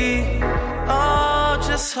 Oh,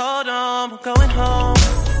 just hold on, we're going home.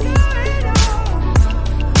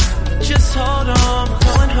 Just hold on, we're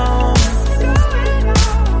going home.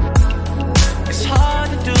 It's hard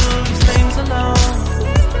to do these things alone.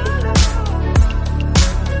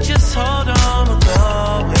 Just hold on, we're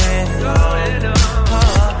going home. Oh,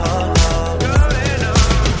 oh, oh.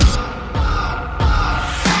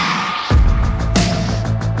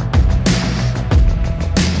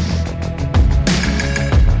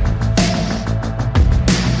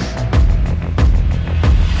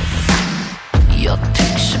 Your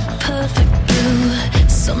picture perfect blue,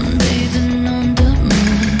 sunbathing on the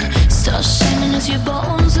moon, stars shining as your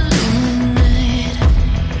bones illuminate.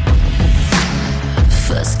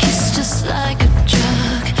 First kiss just like a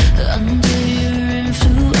drug, under your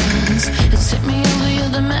influence. You take me over, you're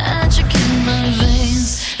the magic in my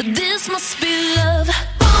veins. This must be love.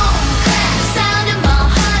 Boom, clap, sound in my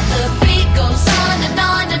heart, the beat goes on and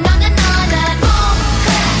on and on and on. And boom,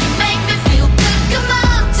 clap, you make me feel good. Come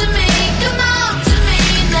on to me, come on to me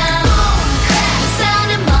now. Boom, clap, sound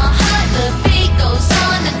in my heart, the beat goes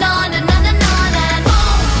on and on and on and on. And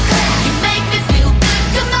boom, clap, you make me feel good.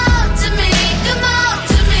 Come on to me, come on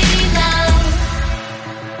to me now.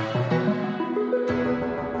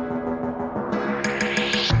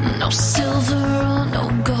 No silver or no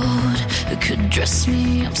gold could dress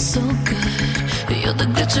me up so good. You're the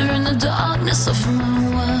glitter in the darkness of my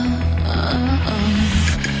world.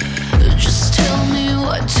 Just tell me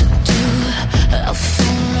what to do. I'll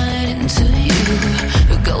fall right into you.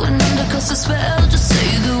 Going under 'cause the spell, just say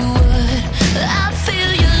the word. I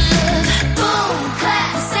feel your love. Boom, clap,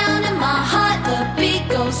 the sound in my heart. The beat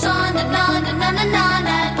goes on and on and on and on.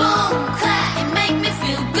 And boom, clap, you make me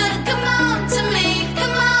feel good. Come on to me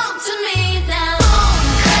now. Boom,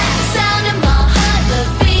 clap, the sound in my heart. The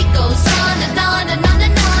beat goes on and on and on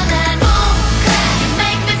and on. And boom, clap, you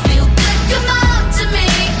make me feel good. Come on to me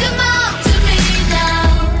now.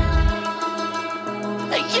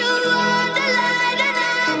 You are the light and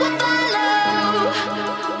I will follow.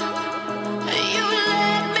 You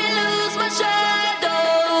let me lose my shadow.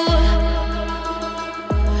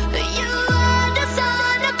 You are the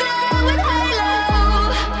sun, a glowing halo,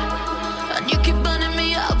 and you keep burning me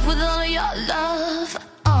up with all your love.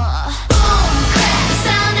 Boom, clap, the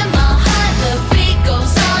sound in my heart. The beat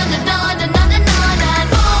goes on and on and on and on. And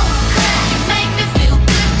boom, clap, you make me feel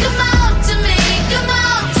good. Come on to me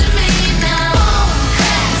now. Boom,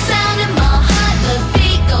 clap, the sound in my heart. The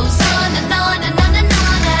beat goes on and on and on and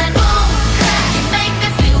on. And boom, clap, you make me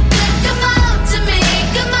feel good. Come on to me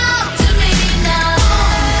now.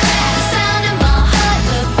 The sound in my heart.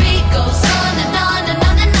 The beat goes on and on and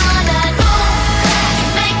on and on. And boom, clap, you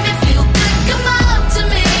make me feel good. Come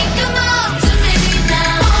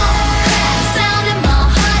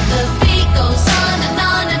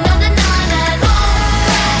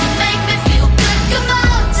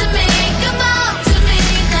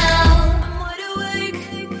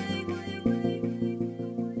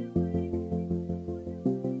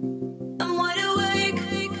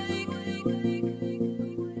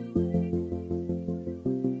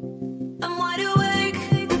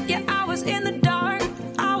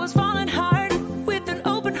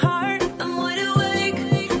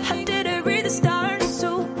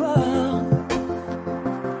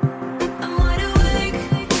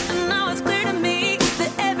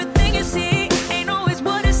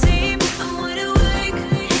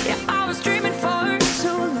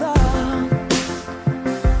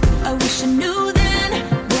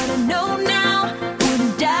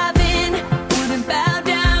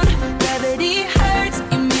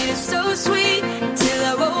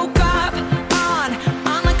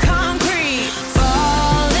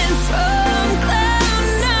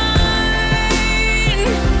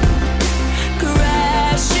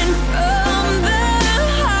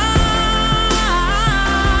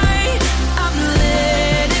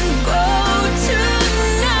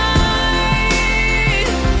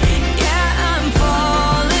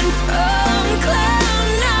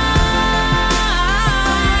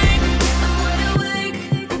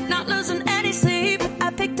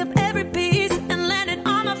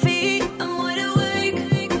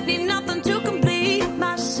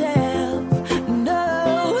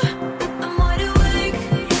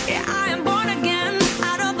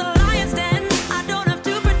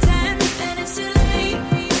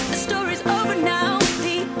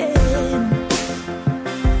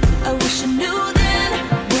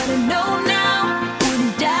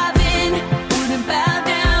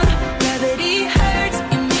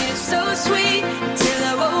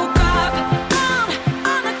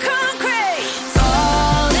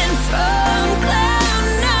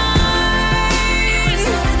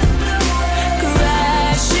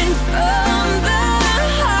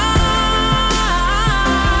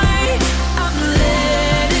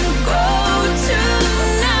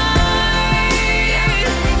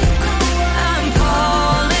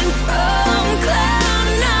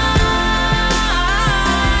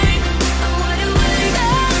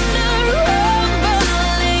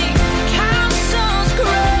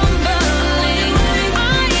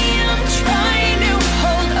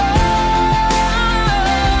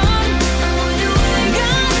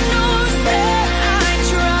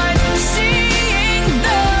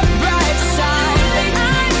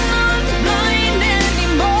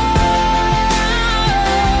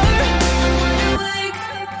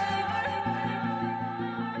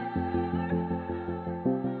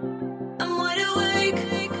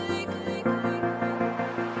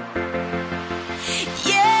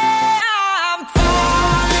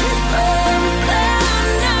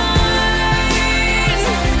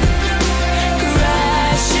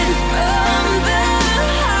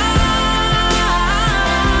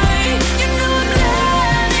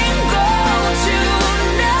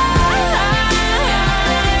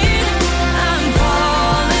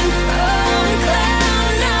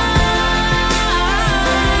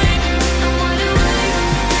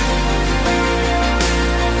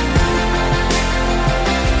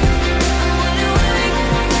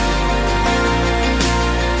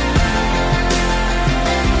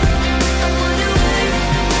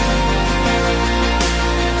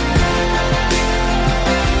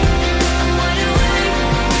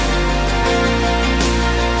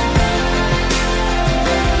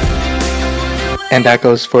And that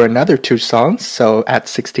goes for another 2 songs. So at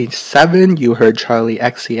 67, you heard Charlie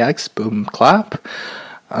XCX, Boom Clap.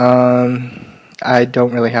 I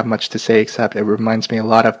don't really have much to say except it reminds me a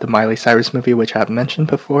lot of the Miley Cyrus movie, which I've mentioned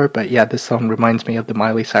before. But yeah, this song reminds me of the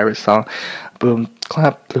Miley Cyrus song, Boom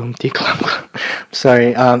Clap, Boom Dee Clap.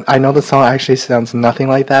 Sorry, I know the song actually sounds nothing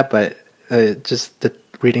like that, but just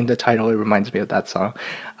reading the title, it reminds me of that song.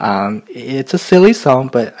 It's a silly song,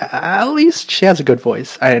 but at least she has a good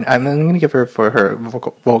voice. I'm going to give her for her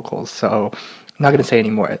vocals, so I'm not going to say any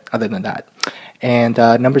more other than that. And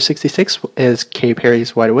number 66 is Katy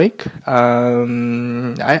Perry's Wide Awake.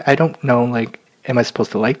 I don't know, like, am I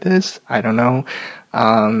supposed to like this? I don't know.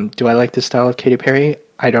 Do I like this style of Katy Perry?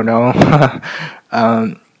 I don't know.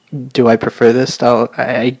 Do I prefer this style?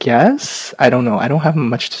 I guess. I don't know. I don't have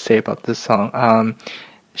much to say about this song.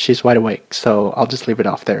 She's wide awake, so I'll just leave it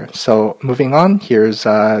off there. So moving on, here's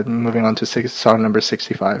moving on to song number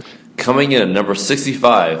 65. Coming in at number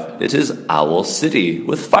 65, it is Owl City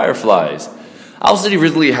with Fireflies. Owl City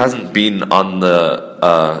really hasn't been on the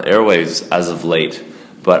airwaves as of late,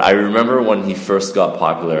 but I remember when he first got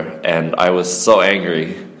popular, and I was so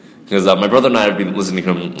angry because my brother and I had been listening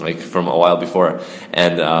to him like from a while before,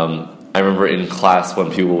 and I remember in class when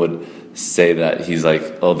people would say that he's like,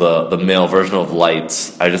 oh, the male version of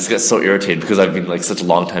Lights. I just get so irritated because I've been like such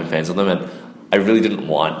long-time fans of them, and I really didn't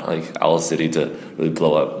want like Owl City to really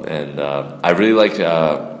blow up. And I really liked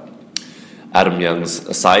Adam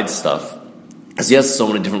Young's side stuff, because he has so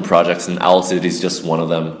many different projects, and Owl City is just one of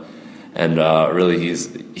them. And really,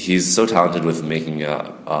 he's so talented with making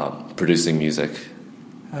producing music.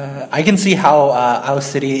 I can see how Owl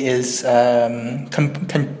City is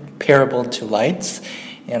comparable to Lights.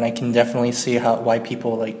 And I can definitely see why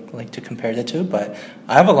people like to compare the two. But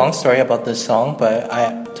I have a long story about this song, but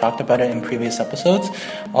I talked about it in previous episodes.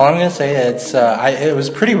 All I'm going to say is it was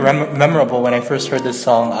pretty memorable when I first heard this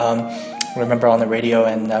song. I remember on the radio,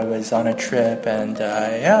 and I was on a trip, and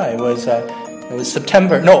it was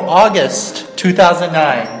August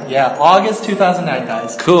 2009. Yeah, August 2009,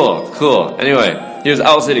 guys. Cool. Anyway, here's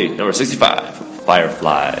Owl City, number 65,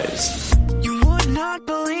 Fireflies. You would not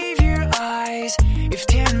believe your eyes if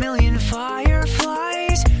 10 million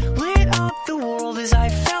fireflies lit up the world as I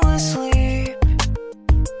fell asleep.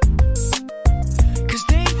 'Cause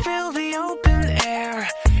they fill the open air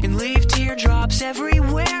and leave teardrops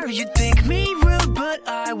everywhere. You'd think me rude, but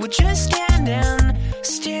I would just stand and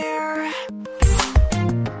stare.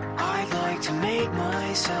 I'd like to make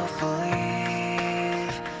myself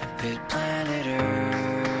believe that planet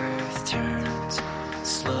Earth turns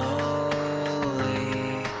slowly.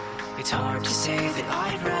 It's hard to say that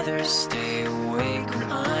I'd rather stay awake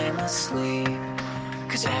when I'm asleep,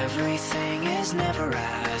 'cause everything is never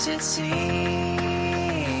as it seems.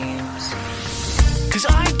 'Cause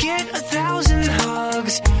I get 1,000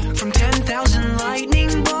 hugs from 10,000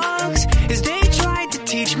 lightning bugs as they tried to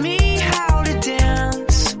teach me how to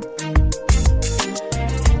dance.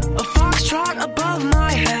 A foxtrot above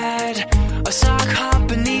my head, a sock hop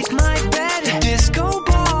beneath my bed, a disco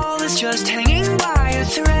ball is just hanging by a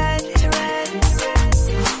thread.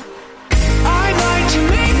 I'd like to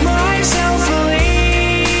make myself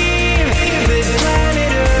believe that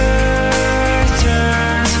planet Earth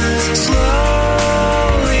turns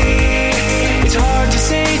slowly. It's hard to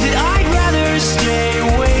say that I'd rather stay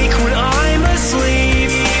awake when I'm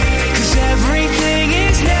asleep, 'cause everything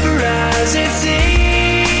is never as it seems.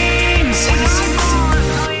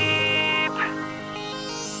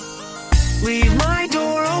 Leave my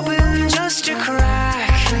door open just a crack.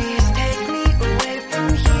 Please take me away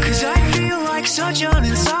from here, 'cause I feel like such an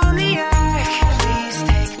insomniac. Please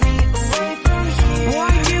take me away from here.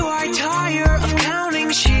 Why do I tire of counting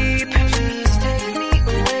sheep? Please take me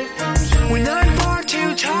away from here, when I'm far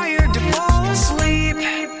too tired to fall asleep.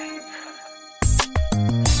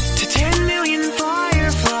 To 10 million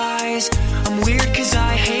fireflies, I'm weird 'cause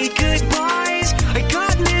I hate goodbyes. I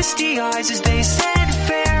got misty eyes as they said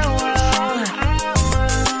farewell,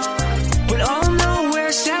 but I'll know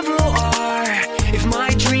where several are if my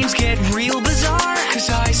dreams get real bizarre, 'cause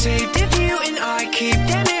I saved a few and I keep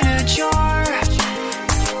them in a jar.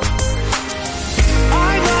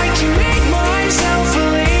 I'd like to make myself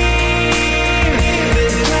believe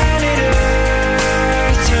that planet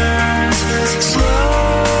Earth turns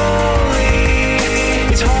slowly.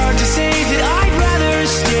 It's hard to say that I'd rather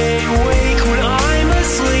stay awake when I'm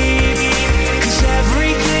asleep, 'cause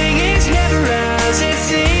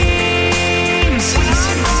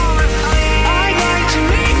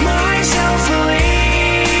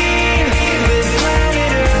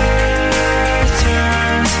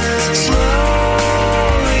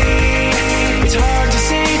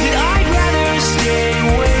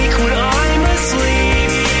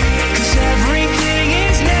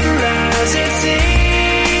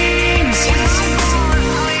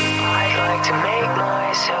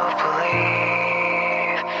myself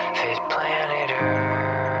believe that planet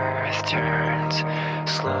Earth turns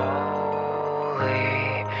slowly.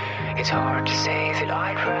 It's hard to say that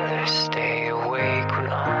I'd rather stay awake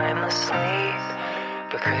when I'm asleep,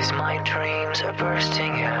 because my dreams are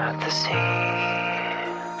bursting at the seams.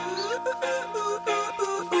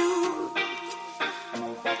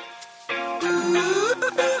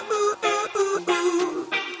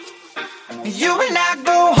 You and I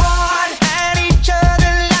go hard at each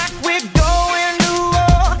other like we're going to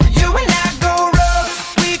war. You and I go rough,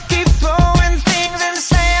 we keep throwing things and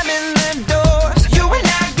slamming the doors. You and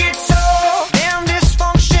I get so damn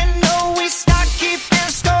dysfunctional, we start keeping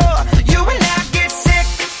score. You and I get sick,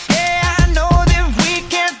 yeah, I know that we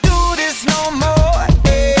can't do this no more.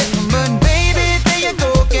 Yeah. But baby, there you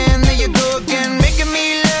go again, making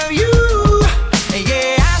me love you.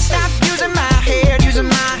 Yeah, I stopped using my head,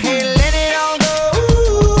 let it all go.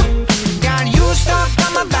 Got you stuck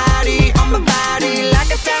on my body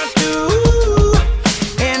like a tattoo.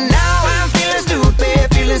 And now I'm feeling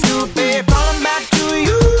stupid, falling back to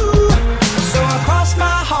you. So I cross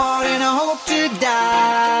my heart and I hope to die,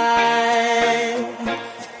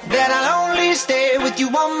 that I'll only stay with you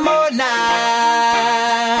one more night.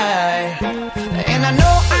 And I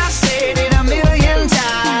know I said it a million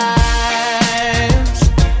times,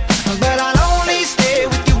 but I'll only stay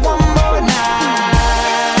with you one more night.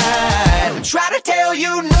 Try to tell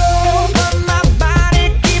you no, but my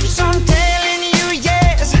body keeps on telling you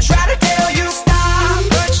yes. Try to tell you stop,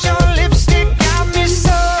 but your lipstick got me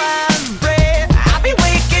so out of breath. I'll be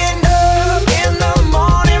waking up in the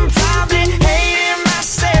morning, probably hating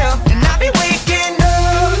myself. And I'll be waking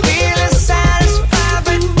up feeling satisfied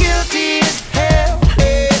but guilty as hell.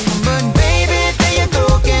 But baby, there you go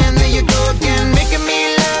again, making me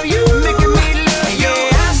love you.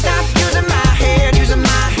 Yeah, I stopped using my head,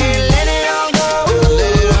 let it all go.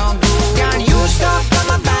 Got you stuck on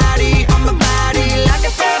my body like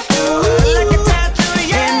a tattoo,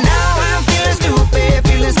 yeah. And now I'm feeling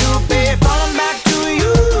stupid, falling back to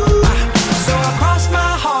you. So I cross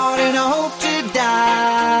my heart and I hope to die,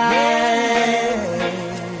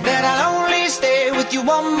 that I'll only stay with you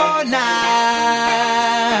one more night.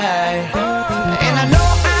 And I know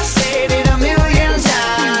I said it a million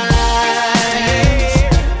times,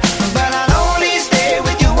 but I'll only stay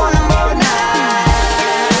with you one more night.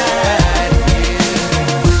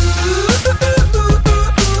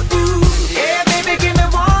 Yeah, baby, give me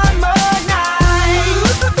one more night.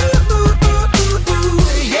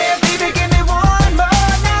 Yeah, baby, give me one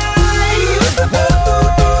more night.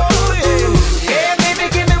 Yeah, baby,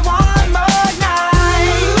 give me one more night.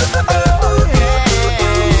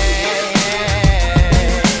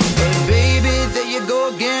 Baby, there you go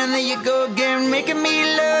again, making me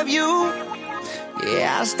love you.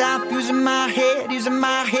 Yeah, I'll stop using my head,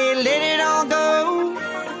 let it all go.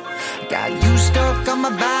 Got you stuck on my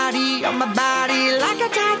body like a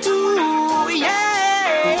tattoo, yeah.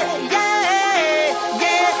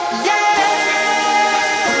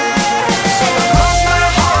 So I cross my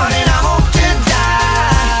heart and I hope to die,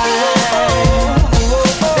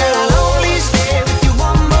 that I'll only stay with you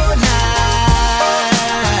one more night.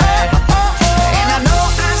 And I know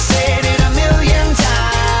I said it a million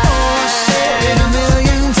times,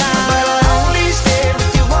 but I'll only stay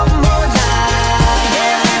with you one more night.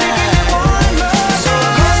 Yeah, baby, give me one more. So I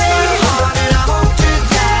cross my heart and I hope to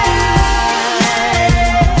die,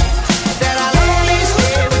 that I'll only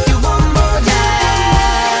stay with you one more night.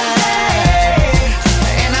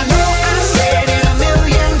 And I know I said it a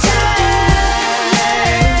million times,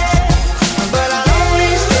 but I'll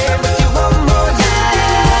only stay with you one more night.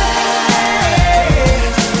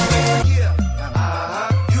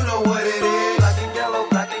 You know what it is. Black and yellow,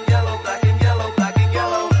 black and yellow, black and yellow, black and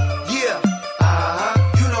yellow. Yeah.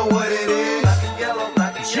 You know what it is. Black and yellow,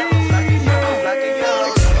 black and yellow, black and yellow, black and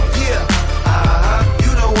yellow. Yeah.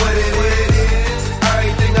 You know what it is.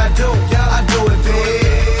 Everything I do it big.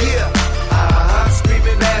 Yeah.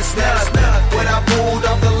 Screaming that's done. When I pulled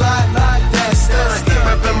off the lot, that's done.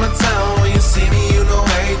 Reppin' my town, when you see me, you know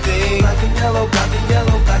everything. Black and yellow, black and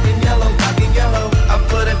yellow, black and yellow, black and yellow. I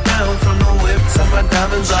put it down from the whip to my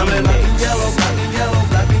diamonds. I'm in black and yellow, black and yellow,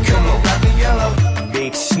 black and yellow, black and yellow.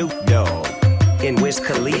 Big Snoop Dogg and Wiz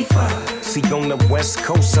Khalifa. See, on the West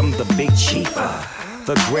Coast, I'm the big chiefa,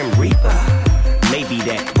 the Grim Reaper. Maybe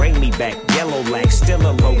that bring me back. Yellow lack, still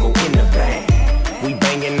a logo in the bag. We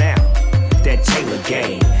banging out that Taylor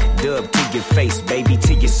game. Dub to your face, baby,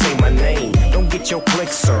 till you say my name. Don't get your click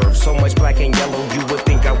served. So much black and yellow, you would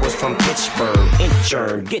think I was from Pittsburgh.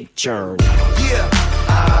 Inchurn, get churned. Yeah.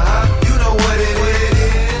 You know what it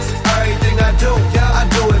is. Everything I do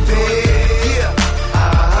it big. Yeah.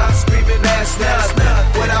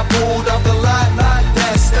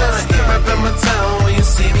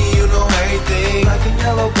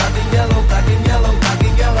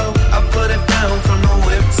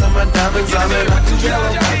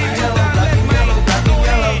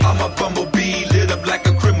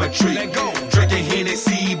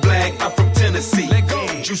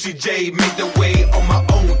 way, make the way on my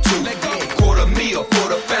own too. Quarter meal for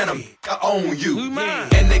the phantom, I own you.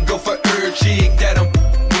 And they go for every chick that I'm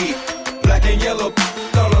with. Black and yellow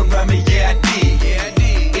all around me, yeah I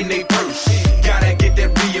did. In they purse, gotta get that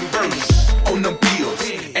reimbursed on them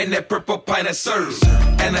bills. And that purple pint of serves.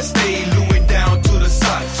 And I stay Louis down to the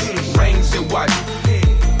socks, rings and watch.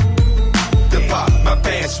 The pop, my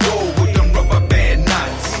pants swole with them rubber band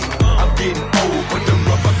knots. I'm getting old with them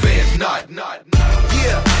rubber bands not.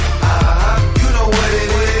 Yeah, you know what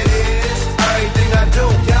it is. Everything I do,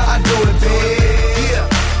 I do it big. Yeah,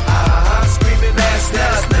 screaming that's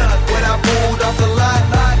not. When I pulled off the lot,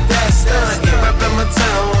 that's done. Yeah, reppin' my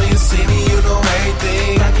town, when you see me, you know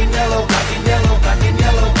everything. Black and yellow, black and yellow, black and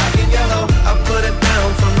yellow, black and yellow. I put it down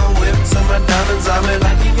from the whip to my diamonds. I'm in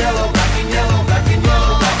black and yellow, black and yellow, black and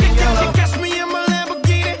yellow, black and yellow. You catch me in my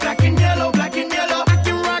Lamborghini, black and yellow, black and yellow. I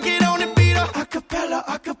can rock it on the beat up, acapella,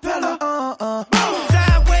 acapella.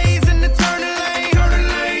 Sideways in the turning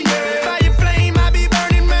lane, yeah. Fire flame, I be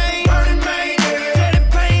burning main, yeah. Tell the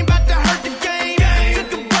pain, bout to hurt the game.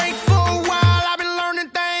 Took a break for a while, I been learning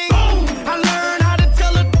things. I learned how to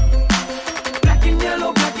tell it. Black and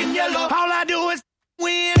yellow, all I do is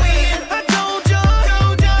win. I told you,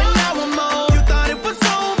 and now I'm on. You thought it was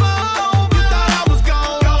over, you thought I was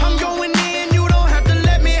gone. I'm going in, you don't have to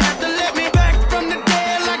let me back from the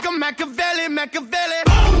dead like a Machiavelli.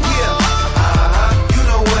 You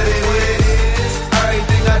know what it is.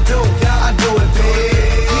 Everything I do it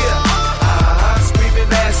big. Yeah, screaming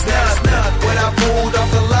that's not. When I pulled off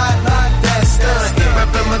the lot, that's done. Yeah,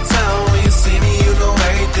 reppin' my town, when you see me, you know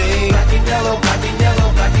everything. Black and yellow, black and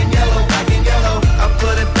yellow, black and yellow, black and yellow. I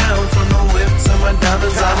put it down from the whip to my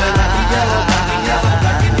diamonds. I'm in black and yellow, black and yellow,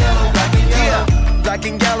 black and yellow, black and yellow. Yeah, black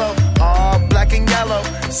and yellow, all black and yellow.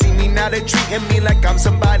 See me now, they treating me like I'm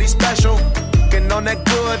somebody special. And on that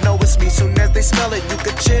good, know it's me. Soon as they smell it, you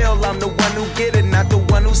could chill. I'm the one who get it, not the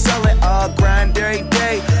one who sell it. Grind every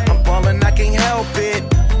day. I'm ballin', I can't help it.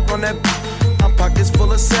 On that, my pockets full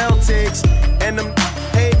of Celtics, and them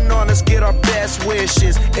hating on us get our best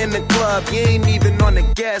wishes. In the club, you ain't even on the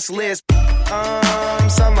guest list.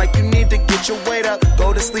 Sound like you need to get your weight up.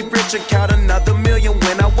 Go to sleep rich and count another million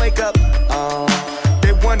when I wake up.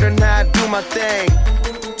 They wondering how I do my thing.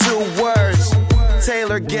 2 words,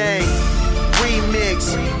 Taylor Gang. Remix,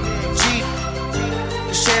 Jeep,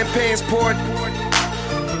 champagne's poured.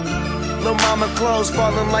 Lil' mama clothes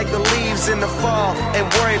falling like the leaves in the fall.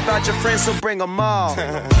 Ain't worry about your friends, so bring them all.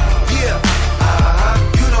 Yeah,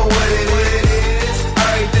 you know what it is.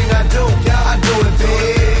 Everything I do it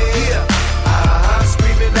big. Yeah,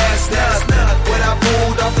 screaming that's not. When I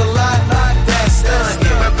pulled off the lot, that's done.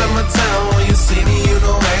 Yeah, reppin' my town, when you see me, you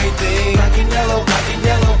know everything. Black and yellow, black and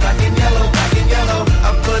yellow, black and yellow, black and yellow.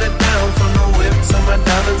 I put it down from the whip to my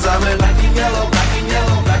diamonds. I'm in black and yellow, black and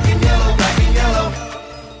yellow, black and yellow, black and yellow.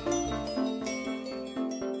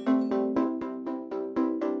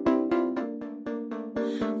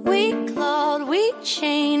 We clawed, we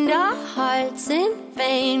chained our hearts in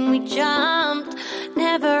vain. We jumped,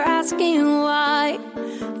 never asking why.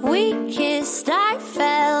 We kissed, I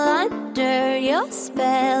fell under your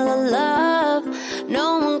spell of love.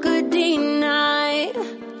 No one could deny.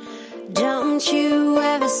 Don't you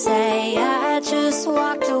ever say I just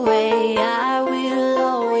walked away. I will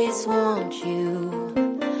always want you.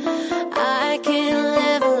 I can't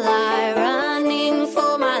live a lie, running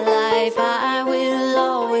for my life. I will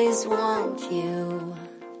always want you.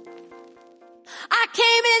 I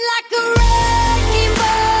came in like a wrecking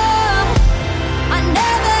ball. I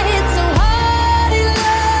never hit so hard in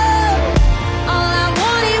love. All I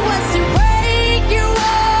wanted was to break your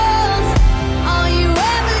walls. All you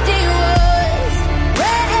ever did was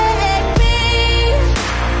wreck me.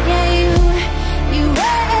 Yeah, you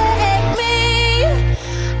wrecked me.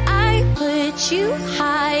 I put you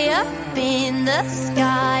high up in the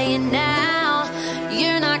sky, and now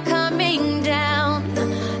you're not coming down.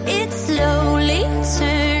 It slowly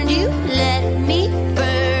turned, you let me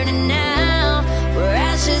burn, and now we're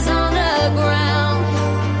ashes on the ground.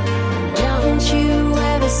 Don't you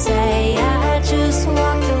ever say I just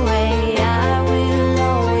walked away. I will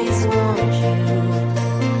always want you.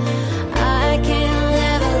 I can't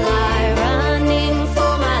live a lie, running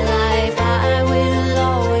for my life. I will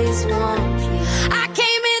always want you. I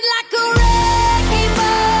came in like a wrecking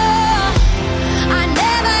ball.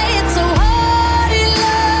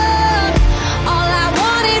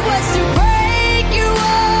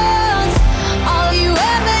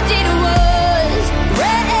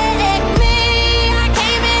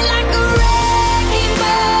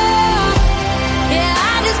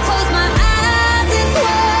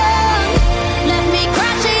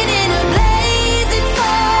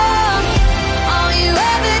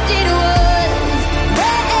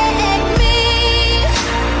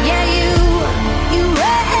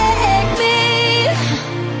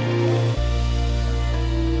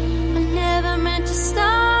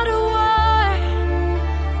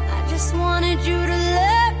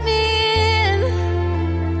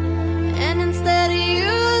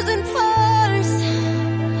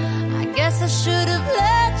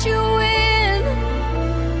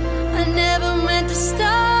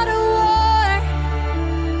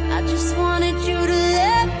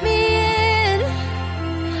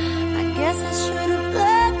 guess I should have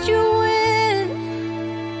let you in.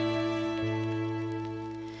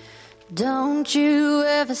 Don't you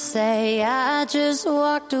ever say I just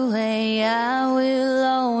walked away. I will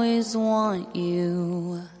always want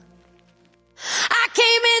you. I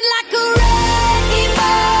came in like a wrecking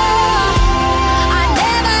ball. I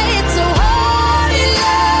never hit so hard in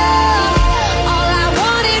love. All I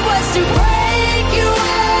wanted was to break you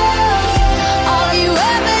off. All you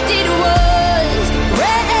ever did was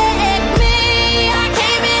wreck me. I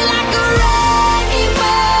came in like a wrecking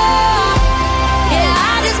ball. Yeah,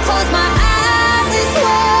 I just closed my eyes and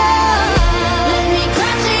swore. Let me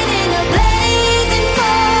crashing in a blazing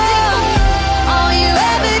fall. All you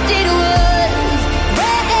ever did was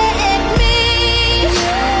wreck me.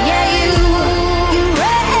 Yeah, you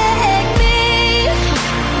wrecked me.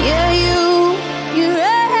 Yeah, you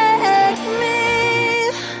wrecked me.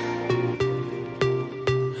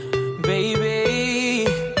 Baby,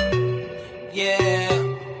 yeah.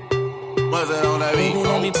 What's that on that beat? Baby,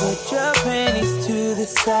 let me put your panties to the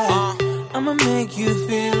side. I'ma make you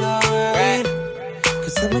feel alright.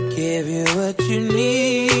 Cause I'ma give you what you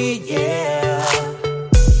need, yeah.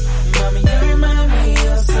 Mommy, you remind me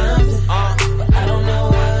of something, but I don't know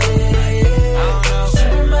what it is. You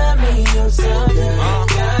remind me of something, you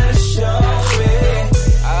gotta show me.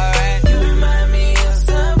 You remind me of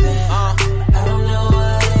something, I don't know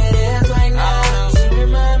what it is right now. You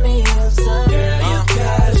remind me of something, you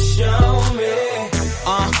gotta show me.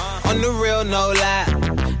 On the real, no lie.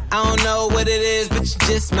 I don't know what it is, but you're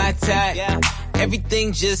just my type.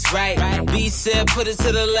 Everything just right. B said, put it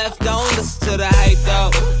to the left, don't listen to the hype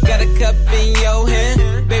though. Got a cup in your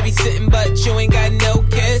hand, baby sitting, but you ain't got no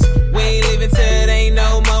kiss. We ain't leaving till it ain't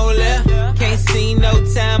no more left. Can't see no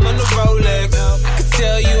time on the Rolex. I could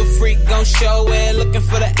tell you a freak, gon' show it. Looking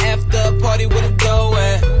for the after party with a dough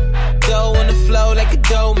at. Dough on the flow like a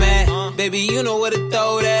dough man. Baby, you know where to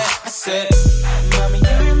throw that. I said, Mommy,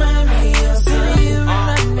 you remind me of something. You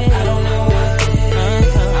remind me. I don't know what it is.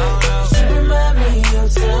 You remind me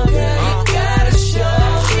of something. You gotta show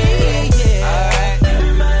me. Yeah. You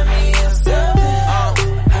remind me of something.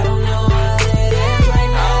 I don't know what it is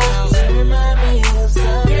right now. You remind me of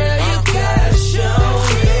something. Girl, you gotta show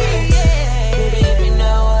me. Baby, if you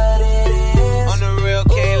know what it is. on the real,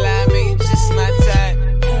 can't lie, me, just my type.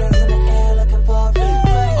 Hands in the air looking for a big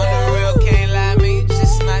break. On the real, can't lie, me,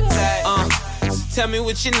 just my type. So tell me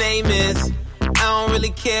what your name is. I don't really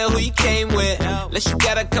care who you came with. Unless you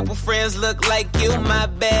got a couple friends look like you. My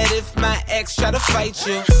bad if my ex try to fight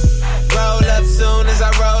you. Roll up soon as I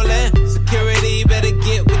roll in. Security better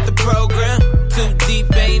get with the program. Too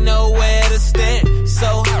deep, ain't nowhere to stand.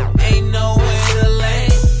 So ain't nowhere to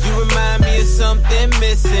land. You remind me of something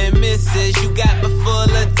missing, misses. You got my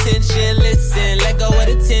full attention. Listen, let go of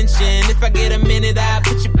the tension. If I get a minute, I'll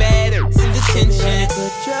put you bad in detention.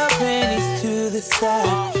 Put your panties to the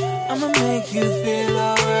side. I'ma make you feel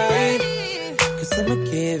alright. Cause I'ma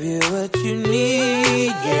give you what you need,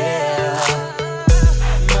 yeah.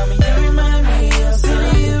 Mommy, you remind me of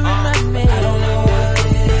something. You remind me. I don't know what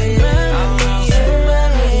it is. You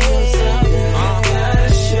remind me of something. You gotta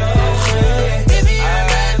show me. Baby, you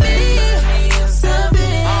remind me of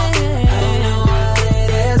something. I don't know what it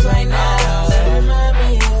is right now. You remind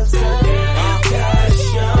me of something. You gotta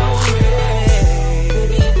show me.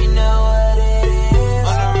 Baby, if you know what it is.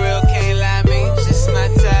 On the real, can't lie, me, just my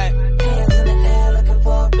type. Hands in the air looking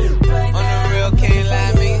for a big break. On the real, can't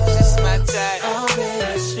lie, me, just my type. Oh,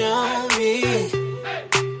 baby,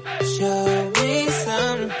 show me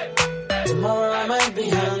something. Tomorrow I might be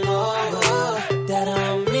hungover. That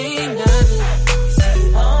don't mean nothing. See,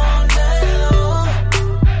 all night long,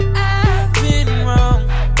 I've been wrong.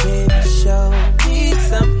 Baby, show me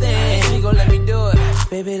something. You gon' let me do it.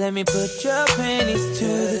 Baby, let me put your panties to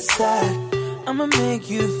the side. I'ma make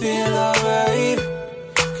you feel alright.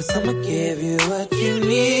 Cause I'ma give you what you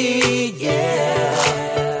need,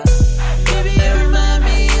 yeah. Baby, you remind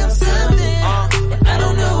me of something. And I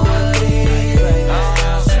don't know what it is.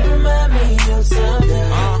 You remind me of something.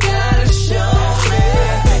 You gotta show me.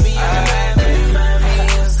 Baby, you remind me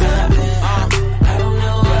of something. I don't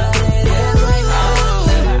know what it is right now.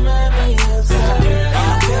 You remind me of something. You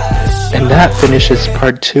gotta show me. And that finishes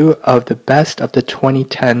part 2 of the best of the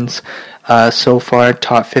 2010s so far,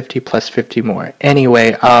 top 50 plus 50 more.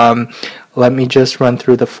 Anyway, let me just run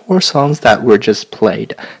through the 4 songs that were just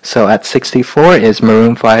played. So at 64 is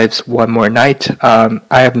Maroon 5's One More Night. I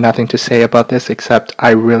have nothing to say about this except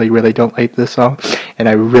I really, really don't like this song, and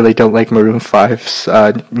I really don't like Maroon 5's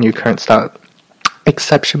new current style.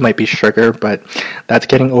 Exception might be Sugar, but that's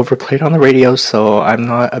getting overplayed on the radio, so I'm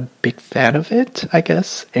not a big fan of it, I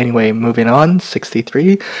guess. Anyway, moving on,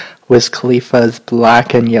 63 Wiz Khalifa's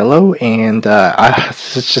Black and Yellow, and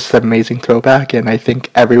it's just an amazing throwback, and I think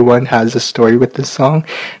everyone has a story with this song,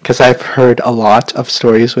 because I've heard a lot of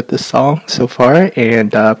stories with this song so far,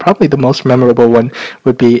 and probably the most memorable one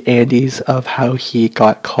would be Andy's, of how he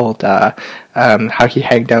got called, how he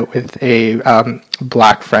hanged out with a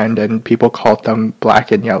black friend and people called them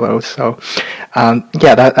Black and Yellow. So I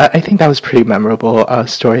think that was pretty memorable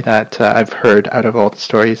story that I've heard out of all the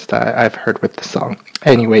stories that I've heard with the song.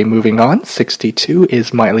 Anyway, moving on, 62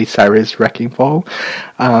 is Miley Cyrus' Wrecking Ball.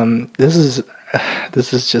 This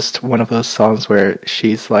is just one of those songs where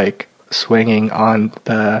she's like swinging on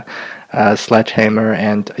the sledgehammer,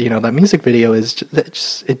 and that music video is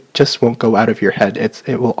it just won't go out of your head.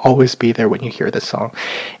 It will always be there when you hear this song.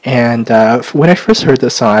 And when I first heard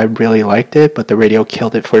this song, I really liked it, but the radio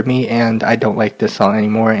killed it for me, and I don't like this song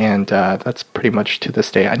anymore. And that's pretty much to this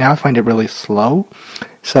day. I find it really slow.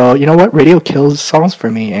 So you know what? Radio kills songs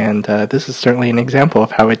for me, and this is certainly an example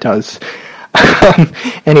of how it does.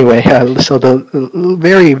 Anyway, so the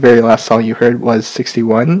very, very last song you heard was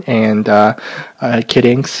 61, and Kid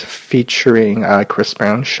Ink's featuring Chris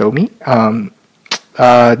Brown, Show Me.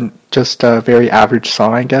 Just a very average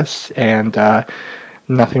song, I guess, and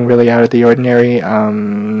nothing really out of the ordinary.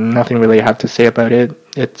 Nothing really I have to say about it.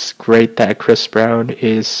 It's great that Chris Brown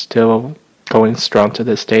is still going strong to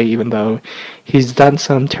this day, even though he's done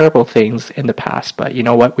some terrible things in the past. But you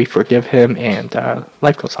know what? We forgive him, and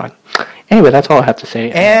life goes on. Anyway, that's all I have to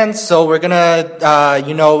say. And so we're gonna,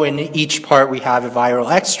 in each part we have a viral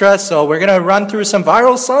extra. So we're gonna run through some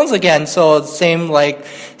viral songs again. So same like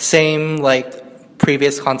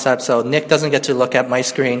previous concept. So Nick doesn't get to look at my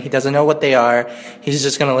screen. He doesn't know what they are. He's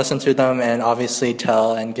just gonna listen to them and obviously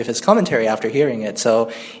tell and give his commentary after hearing it. So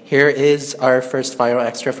here is our first viral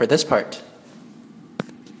extra for this part.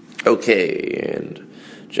 Okay, and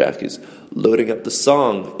Jack is loading up the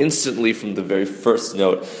song instantly from the very first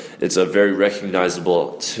note. It's a very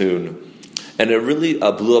recognizable tune, and it really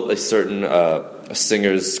blew up a certain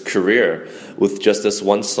singer's career with just this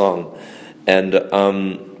one song. And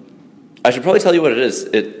I should probably tell you what it is.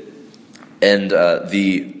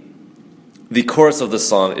 The chorus of the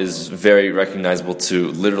song is very recognizable to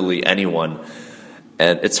literally anyone,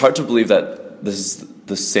 and it's hard to believe that this is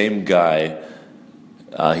the same guy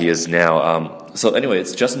he is now. So anyway,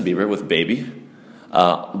 it's Justin Bieber with Baby.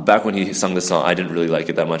 Back when he sung this song, I didn't really like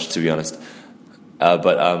it that much, to be honest.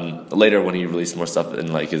 But later, when he released more stuff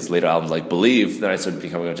in like his later albums, like Believe, then I started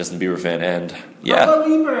becoming a Justin Bieber fan. And yeah,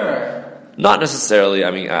 Bieber. Not necessarily.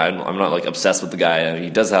 I mean, I'm not like obsessed with the guy. I mean, he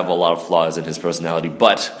does have a lot of flaws in his personality,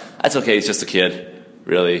 but that's okay. He's just a kid,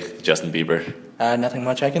 really. Justin Bieber. Nothing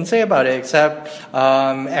much I can say about it except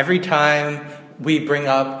every time we bring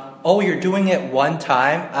up, oh, you're doing it one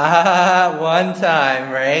time? One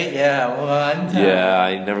time, right? Yeah, one time. Yeah,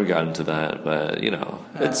 I never got into that, but,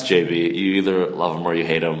 it's JB. You either love him or you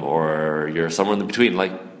hate him, or you're somewhere in the between,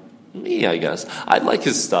 like me, I guess. I like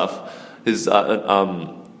his stuff. His, I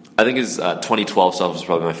think his 2012 stuff was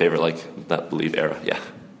probably my favorite, like, that Believe era, yeah.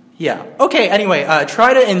 Yeah. Okay, anyway,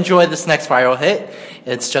 try to enjoy this next viral hit.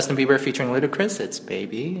 It's Justin Bieber featuring Ludacris. It's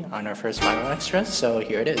Baby on our first viral extra, so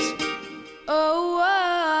here it is. Oh,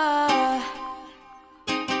 oh,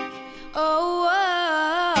 oh,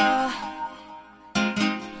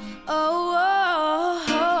 oh,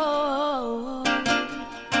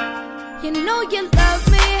 oh. You know you love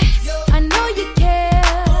me, I know you care.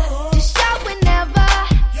 Just shout whenever,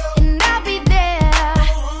 and I'll be there.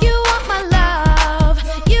 You want my love,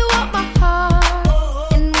 you want my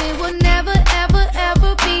heart, and we will never, ever,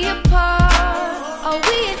 ever be apart. Are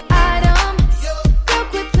we an item? Girl,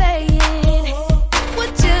 quit playing.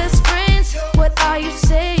 We're just friends, what are you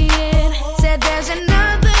saying? Said there's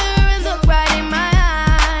another, look right in my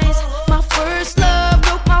eyes. My first love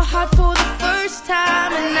broke my heart for the first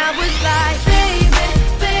time, and I was like, baby,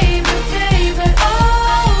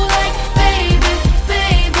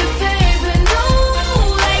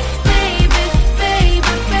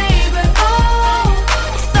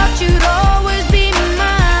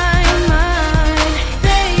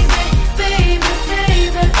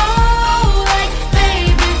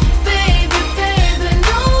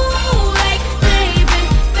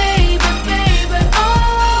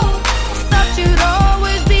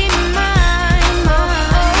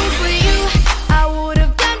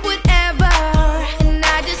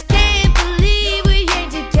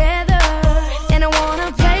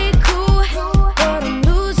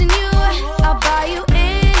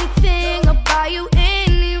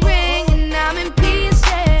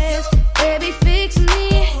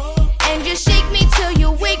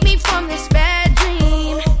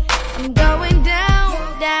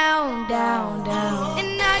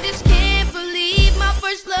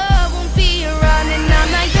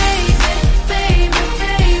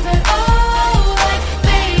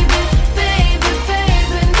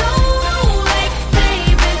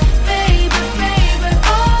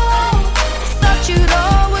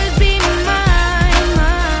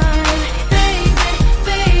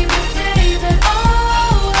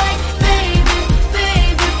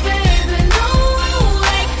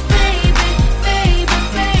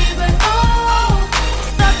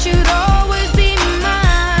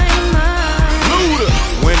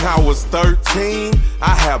 was 13,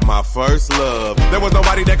 I had my first love. There was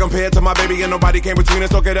nobody that compared to my baby, and nobody came between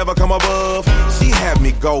us or could ever come above. She had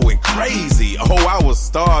me going crazy, oh, I was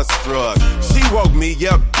starstruck. She woke me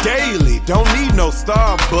up daily, don't need no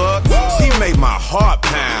Starbucks. She made my heart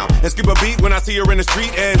pound and skip a beat when I see her in the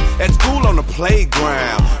street and at school on the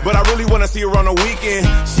playground. But I really wanna see her on the weekend.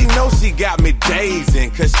 She knows she got me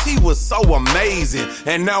dazing, cause she was so amazing.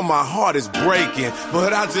 And now my heart is breaking,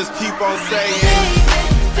 but I just keep on saying,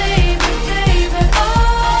 Baby, baby,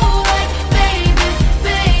 oh, like baby,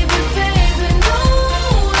 baby, baby, no,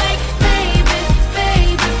 like baby,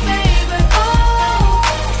 baby, baby, oh,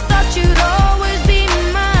 thought you'd always be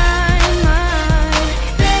mine, mine,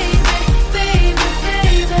 baby, baby,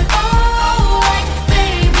 baby, oh, like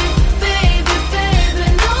baby, baby, baby,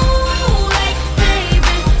 no, like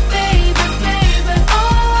baby, baby, baby,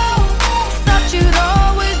 oh, thought you'd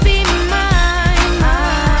always be mine,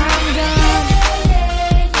 mine, girl.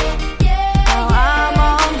 Now I'm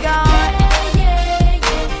all gone.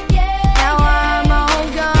 Now I'm all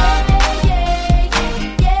gone.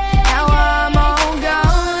 Now I'm all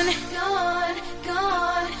gone.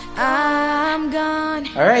 I'm gone.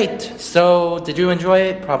 All right. So, did you enjoy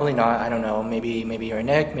it? Probably not. I don't know. Maybe you're a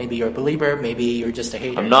Nick. Maybe you're a believer. Maybe you're just a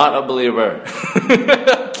hater. I'm not a believer.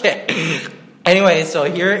 Okay. Anyway, so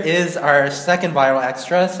here is our second viral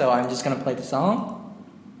extra. So I'm just gonna play the song.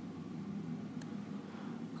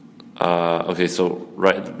 Okay, so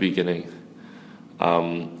right at the beginning,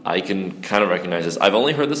 I can kind of recognize this. I've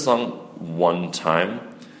only heard this song one time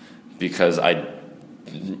because I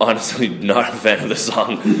honestly not a fan of this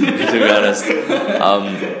song, to be honest.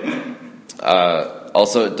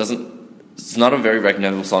 Also, it's not a very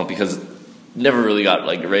recognizable song because it never really got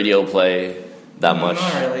like radio play that much.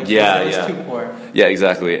 Not really. Yeah, It was yeah. too poor. Yeah,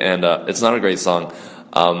 exactly. And it's not a great song.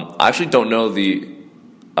 I actually don't know the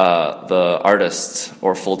artist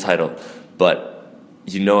or full title, but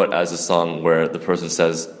you know it as a song where the person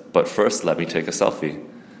says, "But first, let me take a selfie."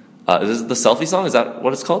 Is this the selfie song? Is that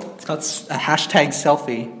what it's called? It's called a hashtag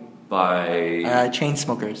selfie. By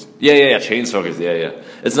Chainsmokers. Yeah, Chainsmokers. Yeah.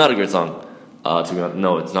 It's not a great song. To be honest,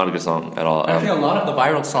 no, it's not a good song at all. I think a lot of the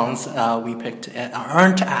viral songs we picked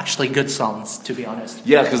aren't actually good songs, to be honest.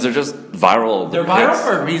 Yeah, because they're just viral. They're viral hits.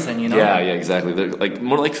 for a reason, you know? Yeah, exactly. They're like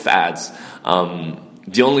more like fads.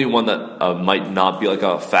 The only one that might not be like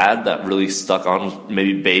a fad that really stuck on was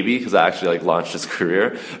maybe Baby, because that actually like launched his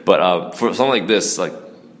career. But for something like this, like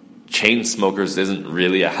Chainsmokers isn't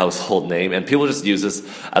really a household name, and people just use this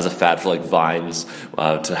as a fad for like Vines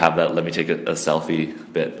to have that "let me take a selfie"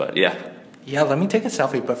 bit. But yeah. Yeah, let me take a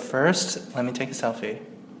selfie, but first, let me take a selfie.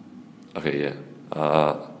 Okay, yeah.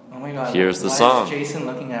 Oh my god. Here's the Why song. is Jason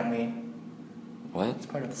looking at me? What? It's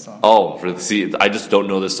part of the song. Oh, see, I just don't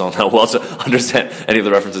know this song that well to understand any of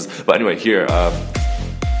the references. But anyway, here,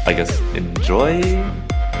 I guess enjoy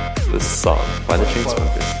this song by the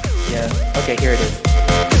Chainsmokers. Yeah. Okay, here it is.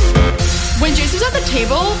 When Jason was at the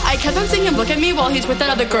table, I kept on seeing him look at me while he's with that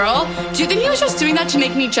other girl. Do you think he was just doing that to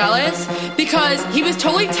make me jealous? Because he was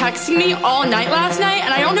totally texting me all night last night,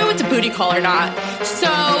 and I don't know if it's a booty call or not. So,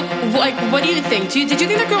 like, what do you think? Did you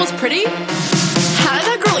think that girl was pretty? How did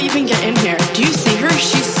that girl even get in here? Do you see her?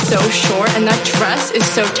 She's so short, and that dress is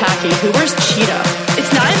so tacky. Who wears cheetah? It's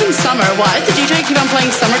not even summer. Why does the DJ keep on playing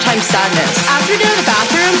Summertime Sadness? After we get to the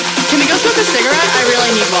bathroom, can we go smoke a cigarette? I really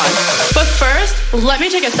need one. But first, let me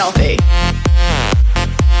take a selfie.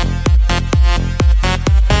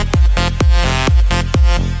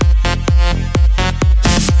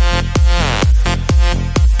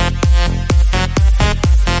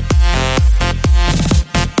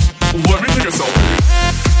 Let me take a selfie.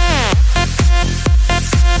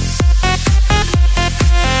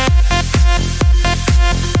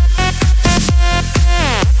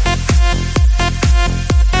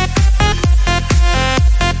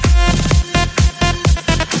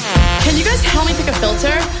 Can you guys help me pick a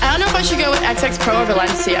filter? I don't know if I should go with XX Pro or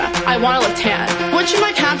Valencia. I want to look tan. What should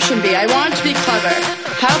my caption be? I want it to be clever.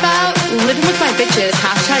 How about living with my bitches,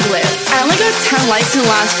 hashtag live. I only got 10 likes in the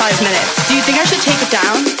last 5 minutes. Do you think I should take it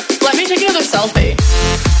down? Let me take another selfie.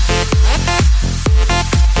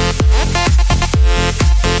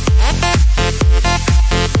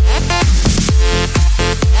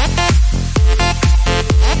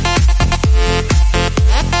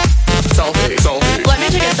 Selfie. Let me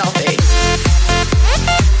take a selfie.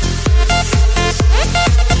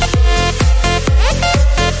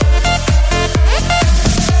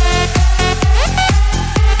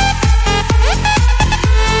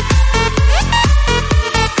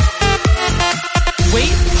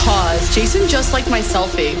 Wait just liked my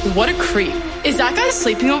selfie. What a creep. Is that guy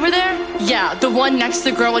sleeping over there? Yeah, the one next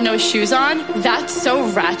to the girl with no shoes on. That's so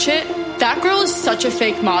ratchet. That girl is such a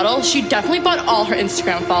fake model. She definitely bought all her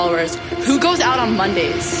Instagram followers. Who goes out on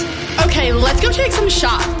Mondays? Okay, let's go take some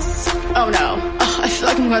shots. Oh no. Ugh, I feel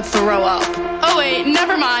like I'm gonna throw up. Oh wait,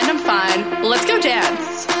 never mind, I'm fine. Let's go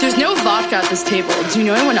dance. There's no vodka at this table. Do you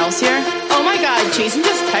know anyone else here? Oh my god, Jason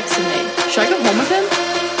just texted me. Should I go home with him?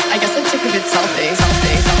 I guess I took a good selfie.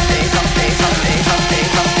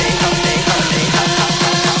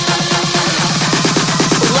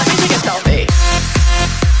 Let me take a selfie.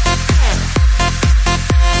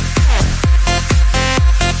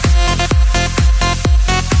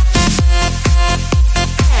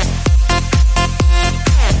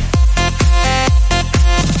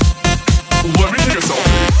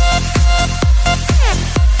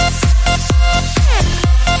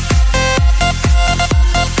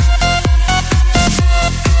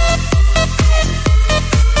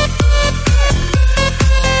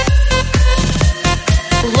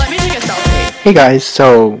 Hey guys,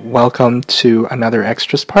 so welcome to another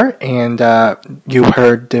extras part, and you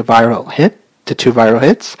heard the two viral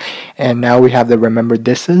hits, and now we have the Remember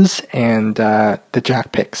This's and the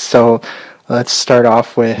Jack picks. So let's start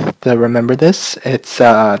off with the Remember This. It's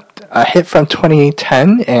a hit from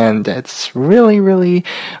 2010, and it's really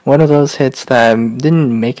one of those hits that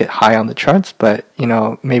didn't make it high on the charts, but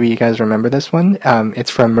maybe you guys remember this one. It's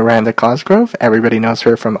from Miranda Cosgrove. Everybody knows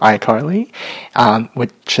her from iCarly,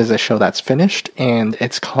 which is a show that's finished, and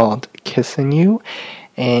it's called Kissing You.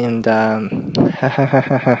 And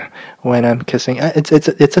when I'm kissing,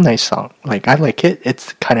 it's a nice song. Like, I like it.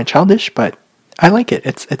 It's kind of childish, but I like it.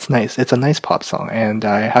 It's nice. It's a nice pop song, and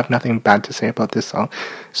I have nothing bad to say about this song.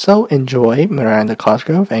 So enjoy Miranda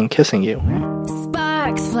Cosgrove and Kissing You.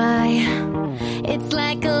 Sparks fly. It's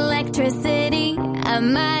like electricity. I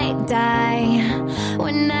might die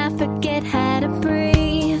when I forget how to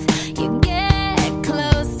breathe. You get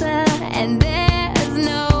closer, and there's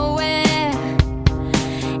nowhere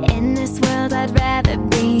in this world I'd rather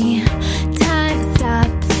be. Time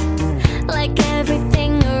stops, like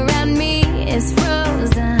everything around me is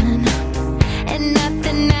frozen, and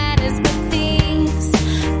nothing matters but these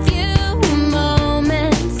few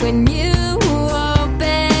moments when you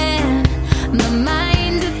open my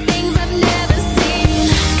mind to things I've never seen.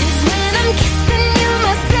 'Cause when I'm kissing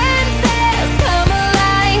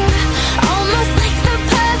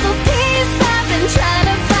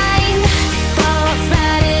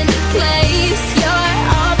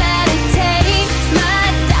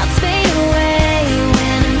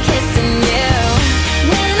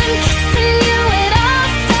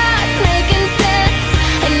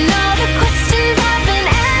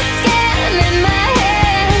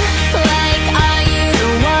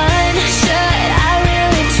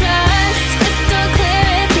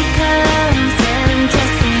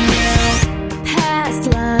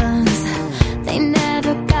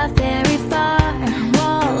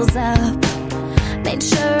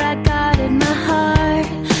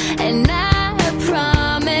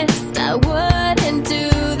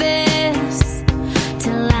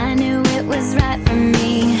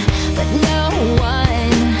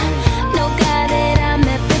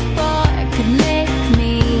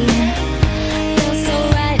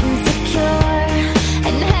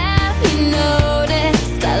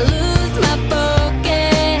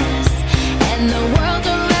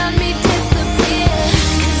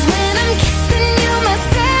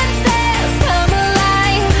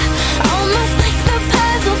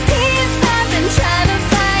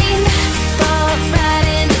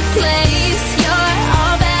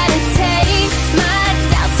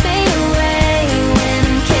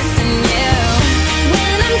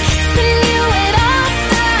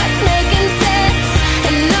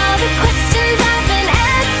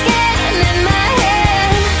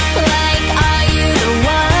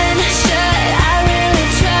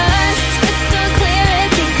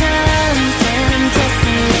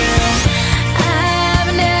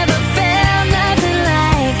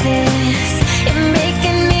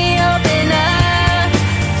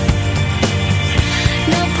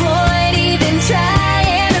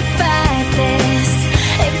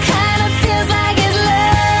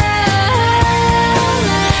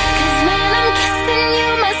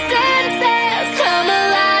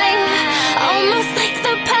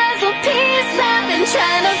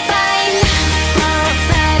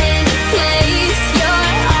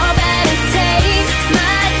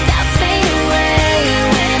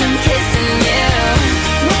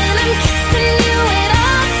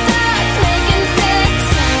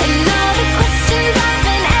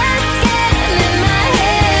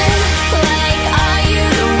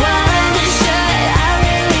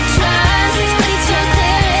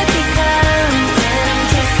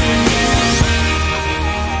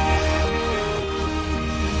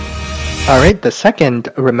Alright, the second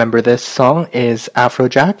Remember This song is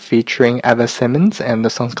Afrojack featuring Eva Simmons, and the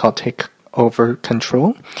song's called Take Over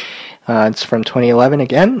Control. It's from 2011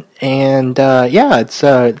 again, and yeah, it's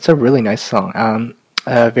a really nice song.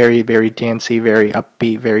 Very, very dancey, very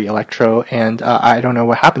upbeat, very electro, and I don't know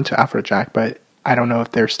what happened to Afrojack, but I don't know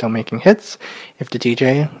if they're still making hits, if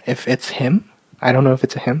it's him, I don't know if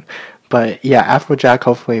it's a him, but yeah, Afrojack,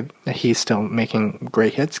 hopefully he's still making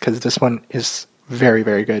great hits, because this one is very,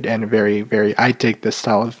 very good, and very, very, I dig this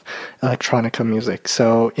style of electronica music,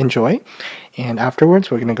 so enjoy, and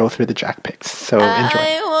afterwards we're going to go through the Jack picks, so enjoy.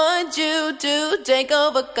 I want you to take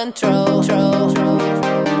over control.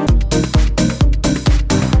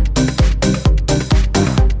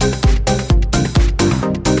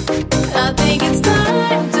 I think it's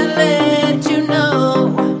time to let you know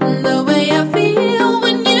the way I feel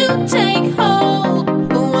when you take hold.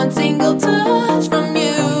 One single touch from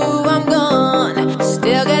you, I'm gone.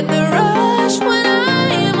 Still get the rush when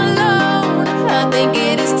I am alone. I think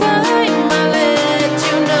it is time I let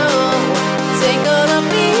you know. Take all of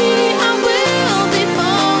me, I will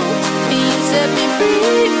default. You set me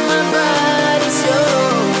free, my body's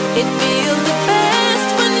yours. It feels the best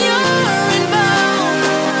when you're involved.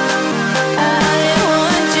 I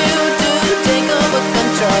want you to take over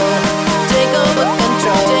control. Take over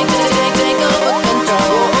control. Take over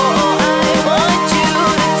control. I want you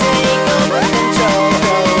to take over control.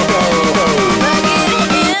 Plug it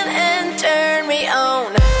in and turn me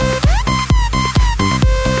on.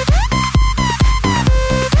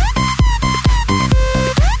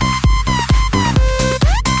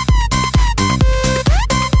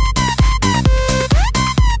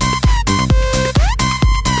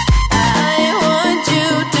 I want you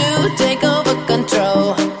to take over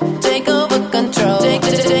control. Take over control.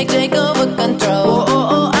 Take over control.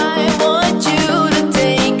 I want you to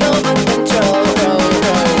take over control.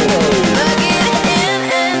 Plug it in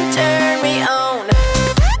and turn me on.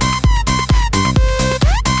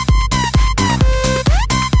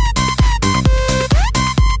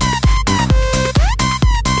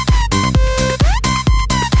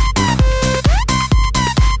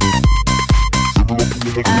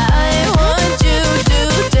 I want you to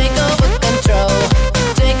take over control.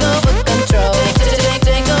 Take over control.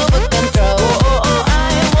 Take over control.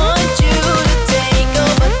 I want you to take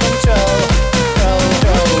over control.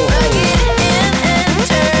 Plug it in and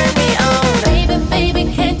turn me on. Baby, baby,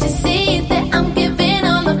 can't you see that I'm giving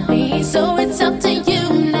all of me? So it's up to you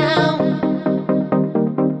now.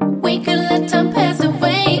 We could let time pass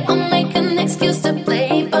away or make an excuse to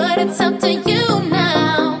play, but it's up to you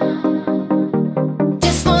now.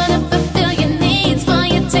 Just wanna fulfill your needs while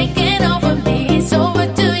you're taking over me. So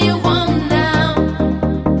what do you want now?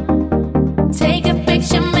 Take a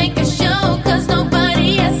picture, make a show, 'cause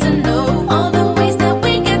nobody has to know all the ways that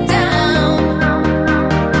we get down.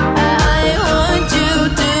 I want you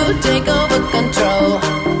to take over control.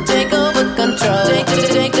 Take over control.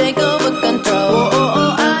 Take over control.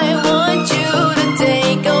 I want you to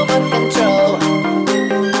take over control.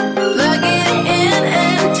 Plug it in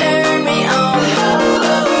and turn me on.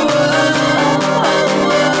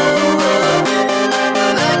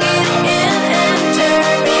 Plug it in and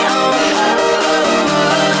turn me on.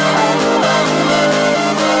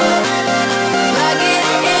 Plug it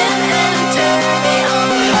in and turn me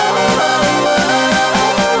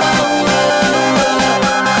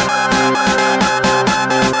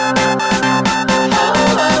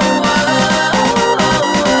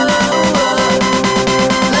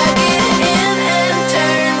Plug it in and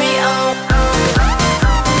turn me on.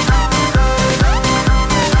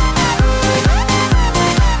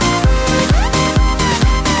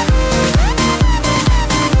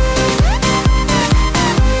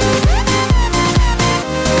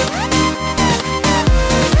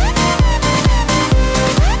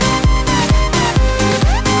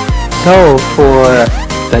 So for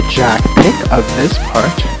the Jack pick of this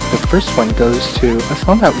part, the first one goes to a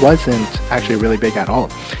song that wasn't actually really big at all.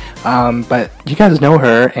 But you guys know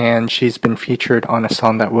her, and she's been featured on a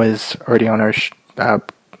song that was already on our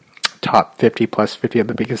top 50 plus 50 of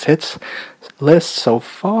the biggest hits list so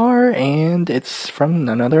far, and it's from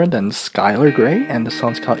none other than Skylar Grey, and the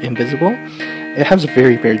song's called Invisible. It has a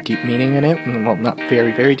very, very deep meaning in it. Well, not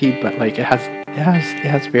very, very deep, but like it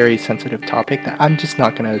has very sensitive topic that I'm just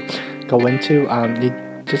not gonna go into. You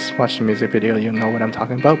just watch the music video, you'll know what I'm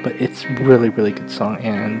talking about. But it's really, really good song,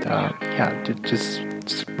 and yeah, just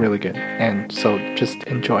it's really good. And so just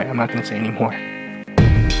enjoy. I'm not gonna say any more.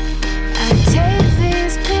 I take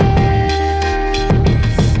these pills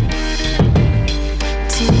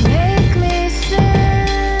to make me thin.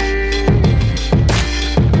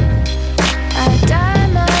 I dye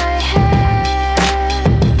my hair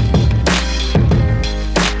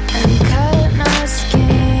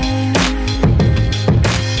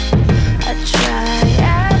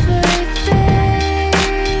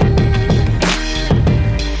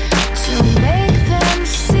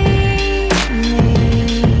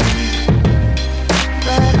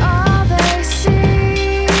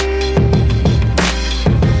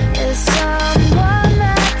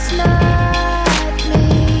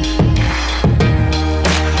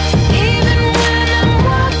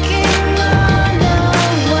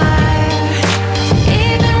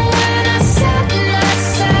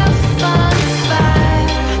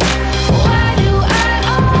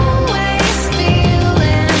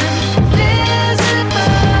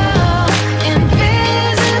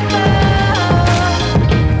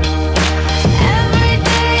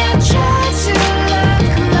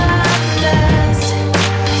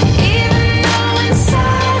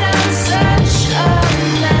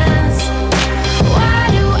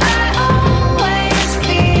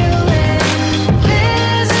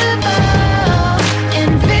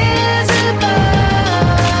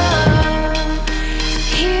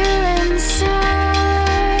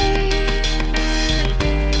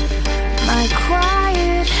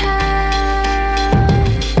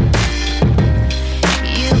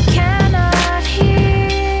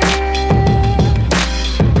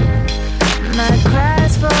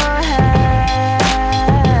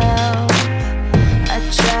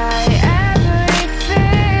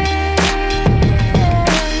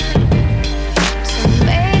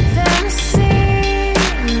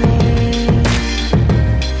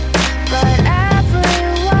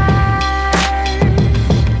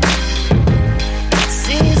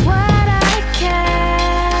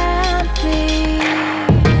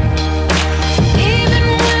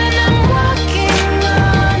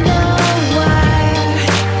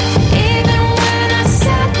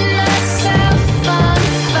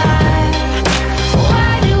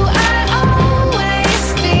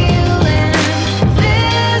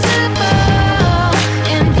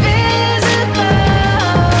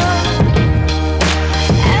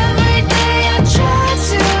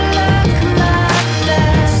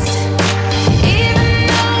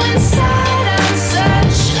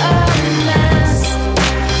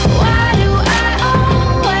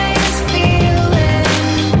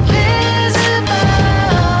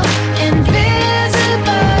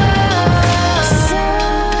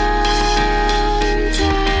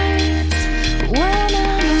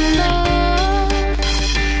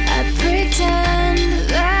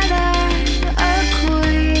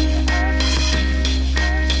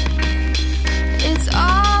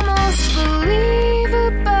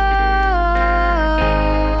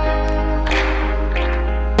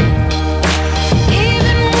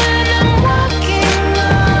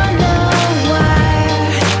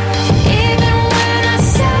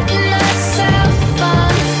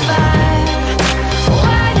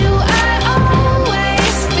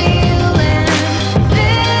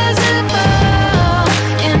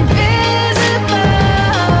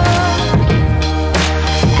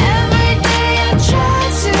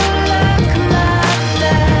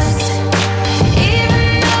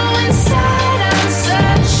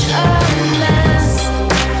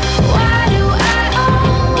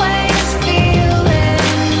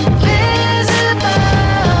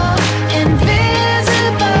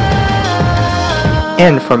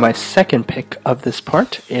And for my second pick of this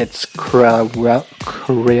part, it's I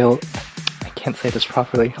can't say this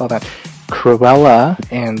properly, hold on. Cruella,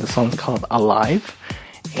 and the song's called Alive.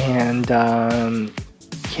 And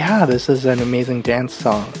yeah, this is an amazing dance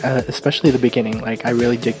song, especially the beginning. Like, I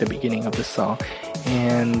really dig the beginning of this song.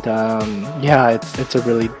 And yeah, it's a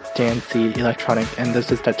really dancey electronic, and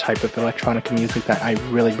this is the type of electronic music that I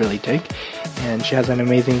really, really dig. And she has an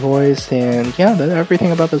amazing voice, and yeah,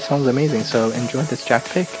 everything about this song is amazing. So enjoy this Jack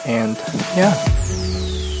pick, and yeah.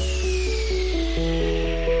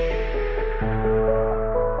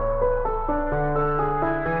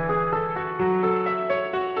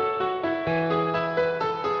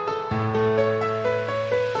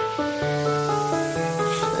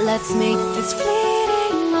 Let's make this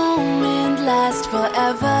fleeting moment last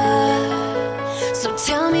forever. So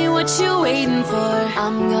tell me what you're waiting for.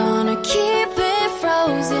 I'm gonna keep it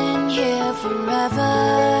frozen here forever.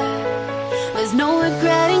 There's no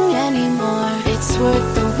regretting anymore. It's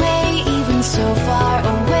worth the wait, even so far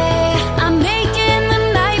away. I'm making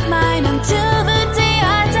the night mine until the day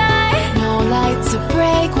I die. No light to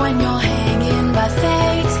break when you're hanging by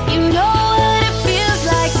fate. You know what it feels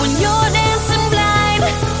like when you're dancing blind.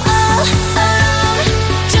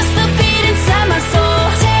 Just the beat inside my soul.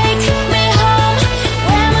 Take me home,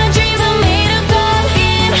 where my dreams are made of gold.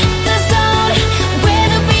 In the zone, where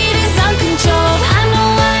the beat is uncontrolled. I know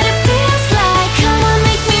what it feels like. Come on,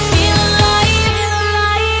 make me feel alive.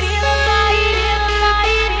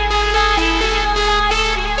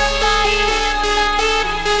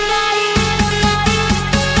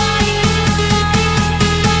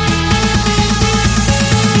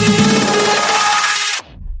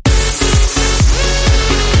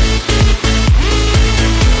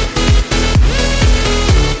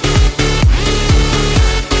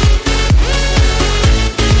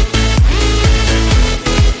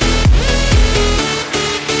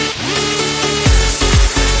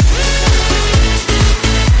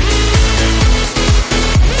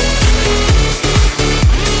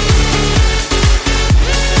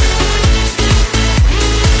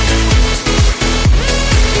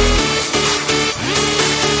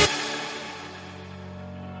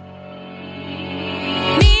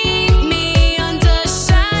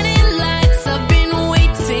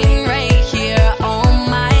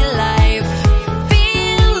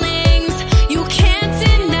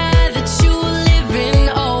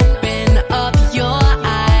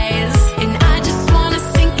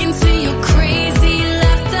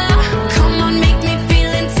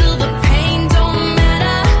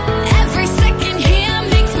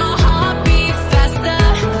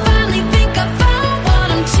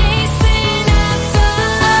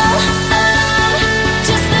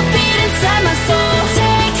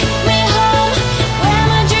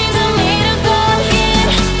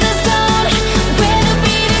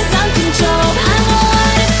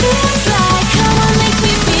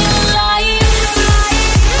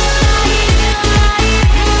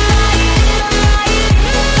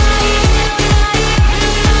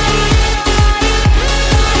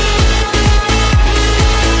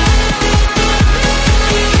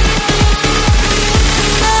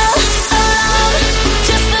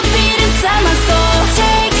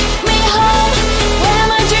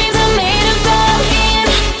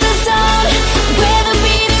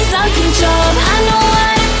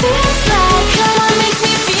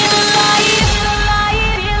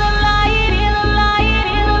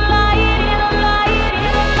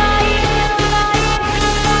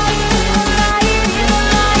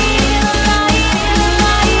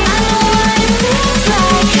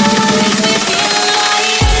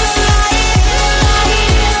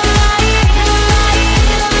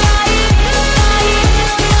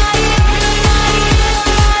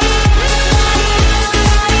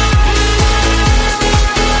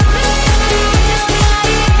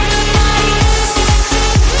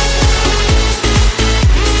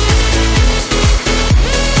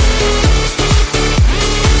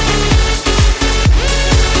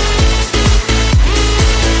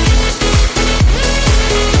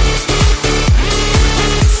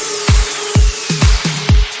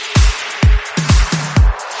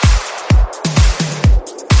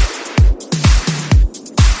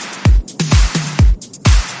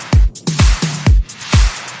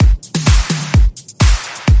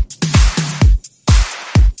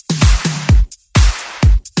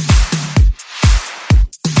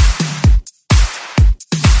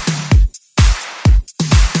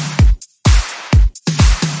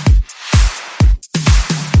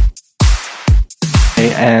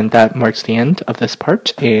 And that marks the end of this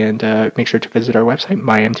part. And make sure to visit our website,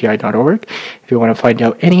 mymti.org, if you want to find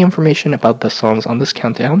out any information about the songs on this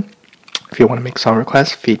countdown. If you want to make song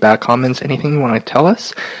requests, feedback, comments, anything you want to tell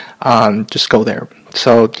us, just go there.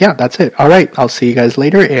 So yeah, that's it. All right, I'll see you guys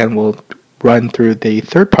later, and we'll run through the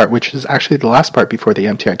third part, which is actually the last part before the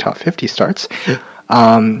MTI Top 50 starts,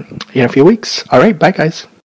 in a few weeks. All right, bye guys.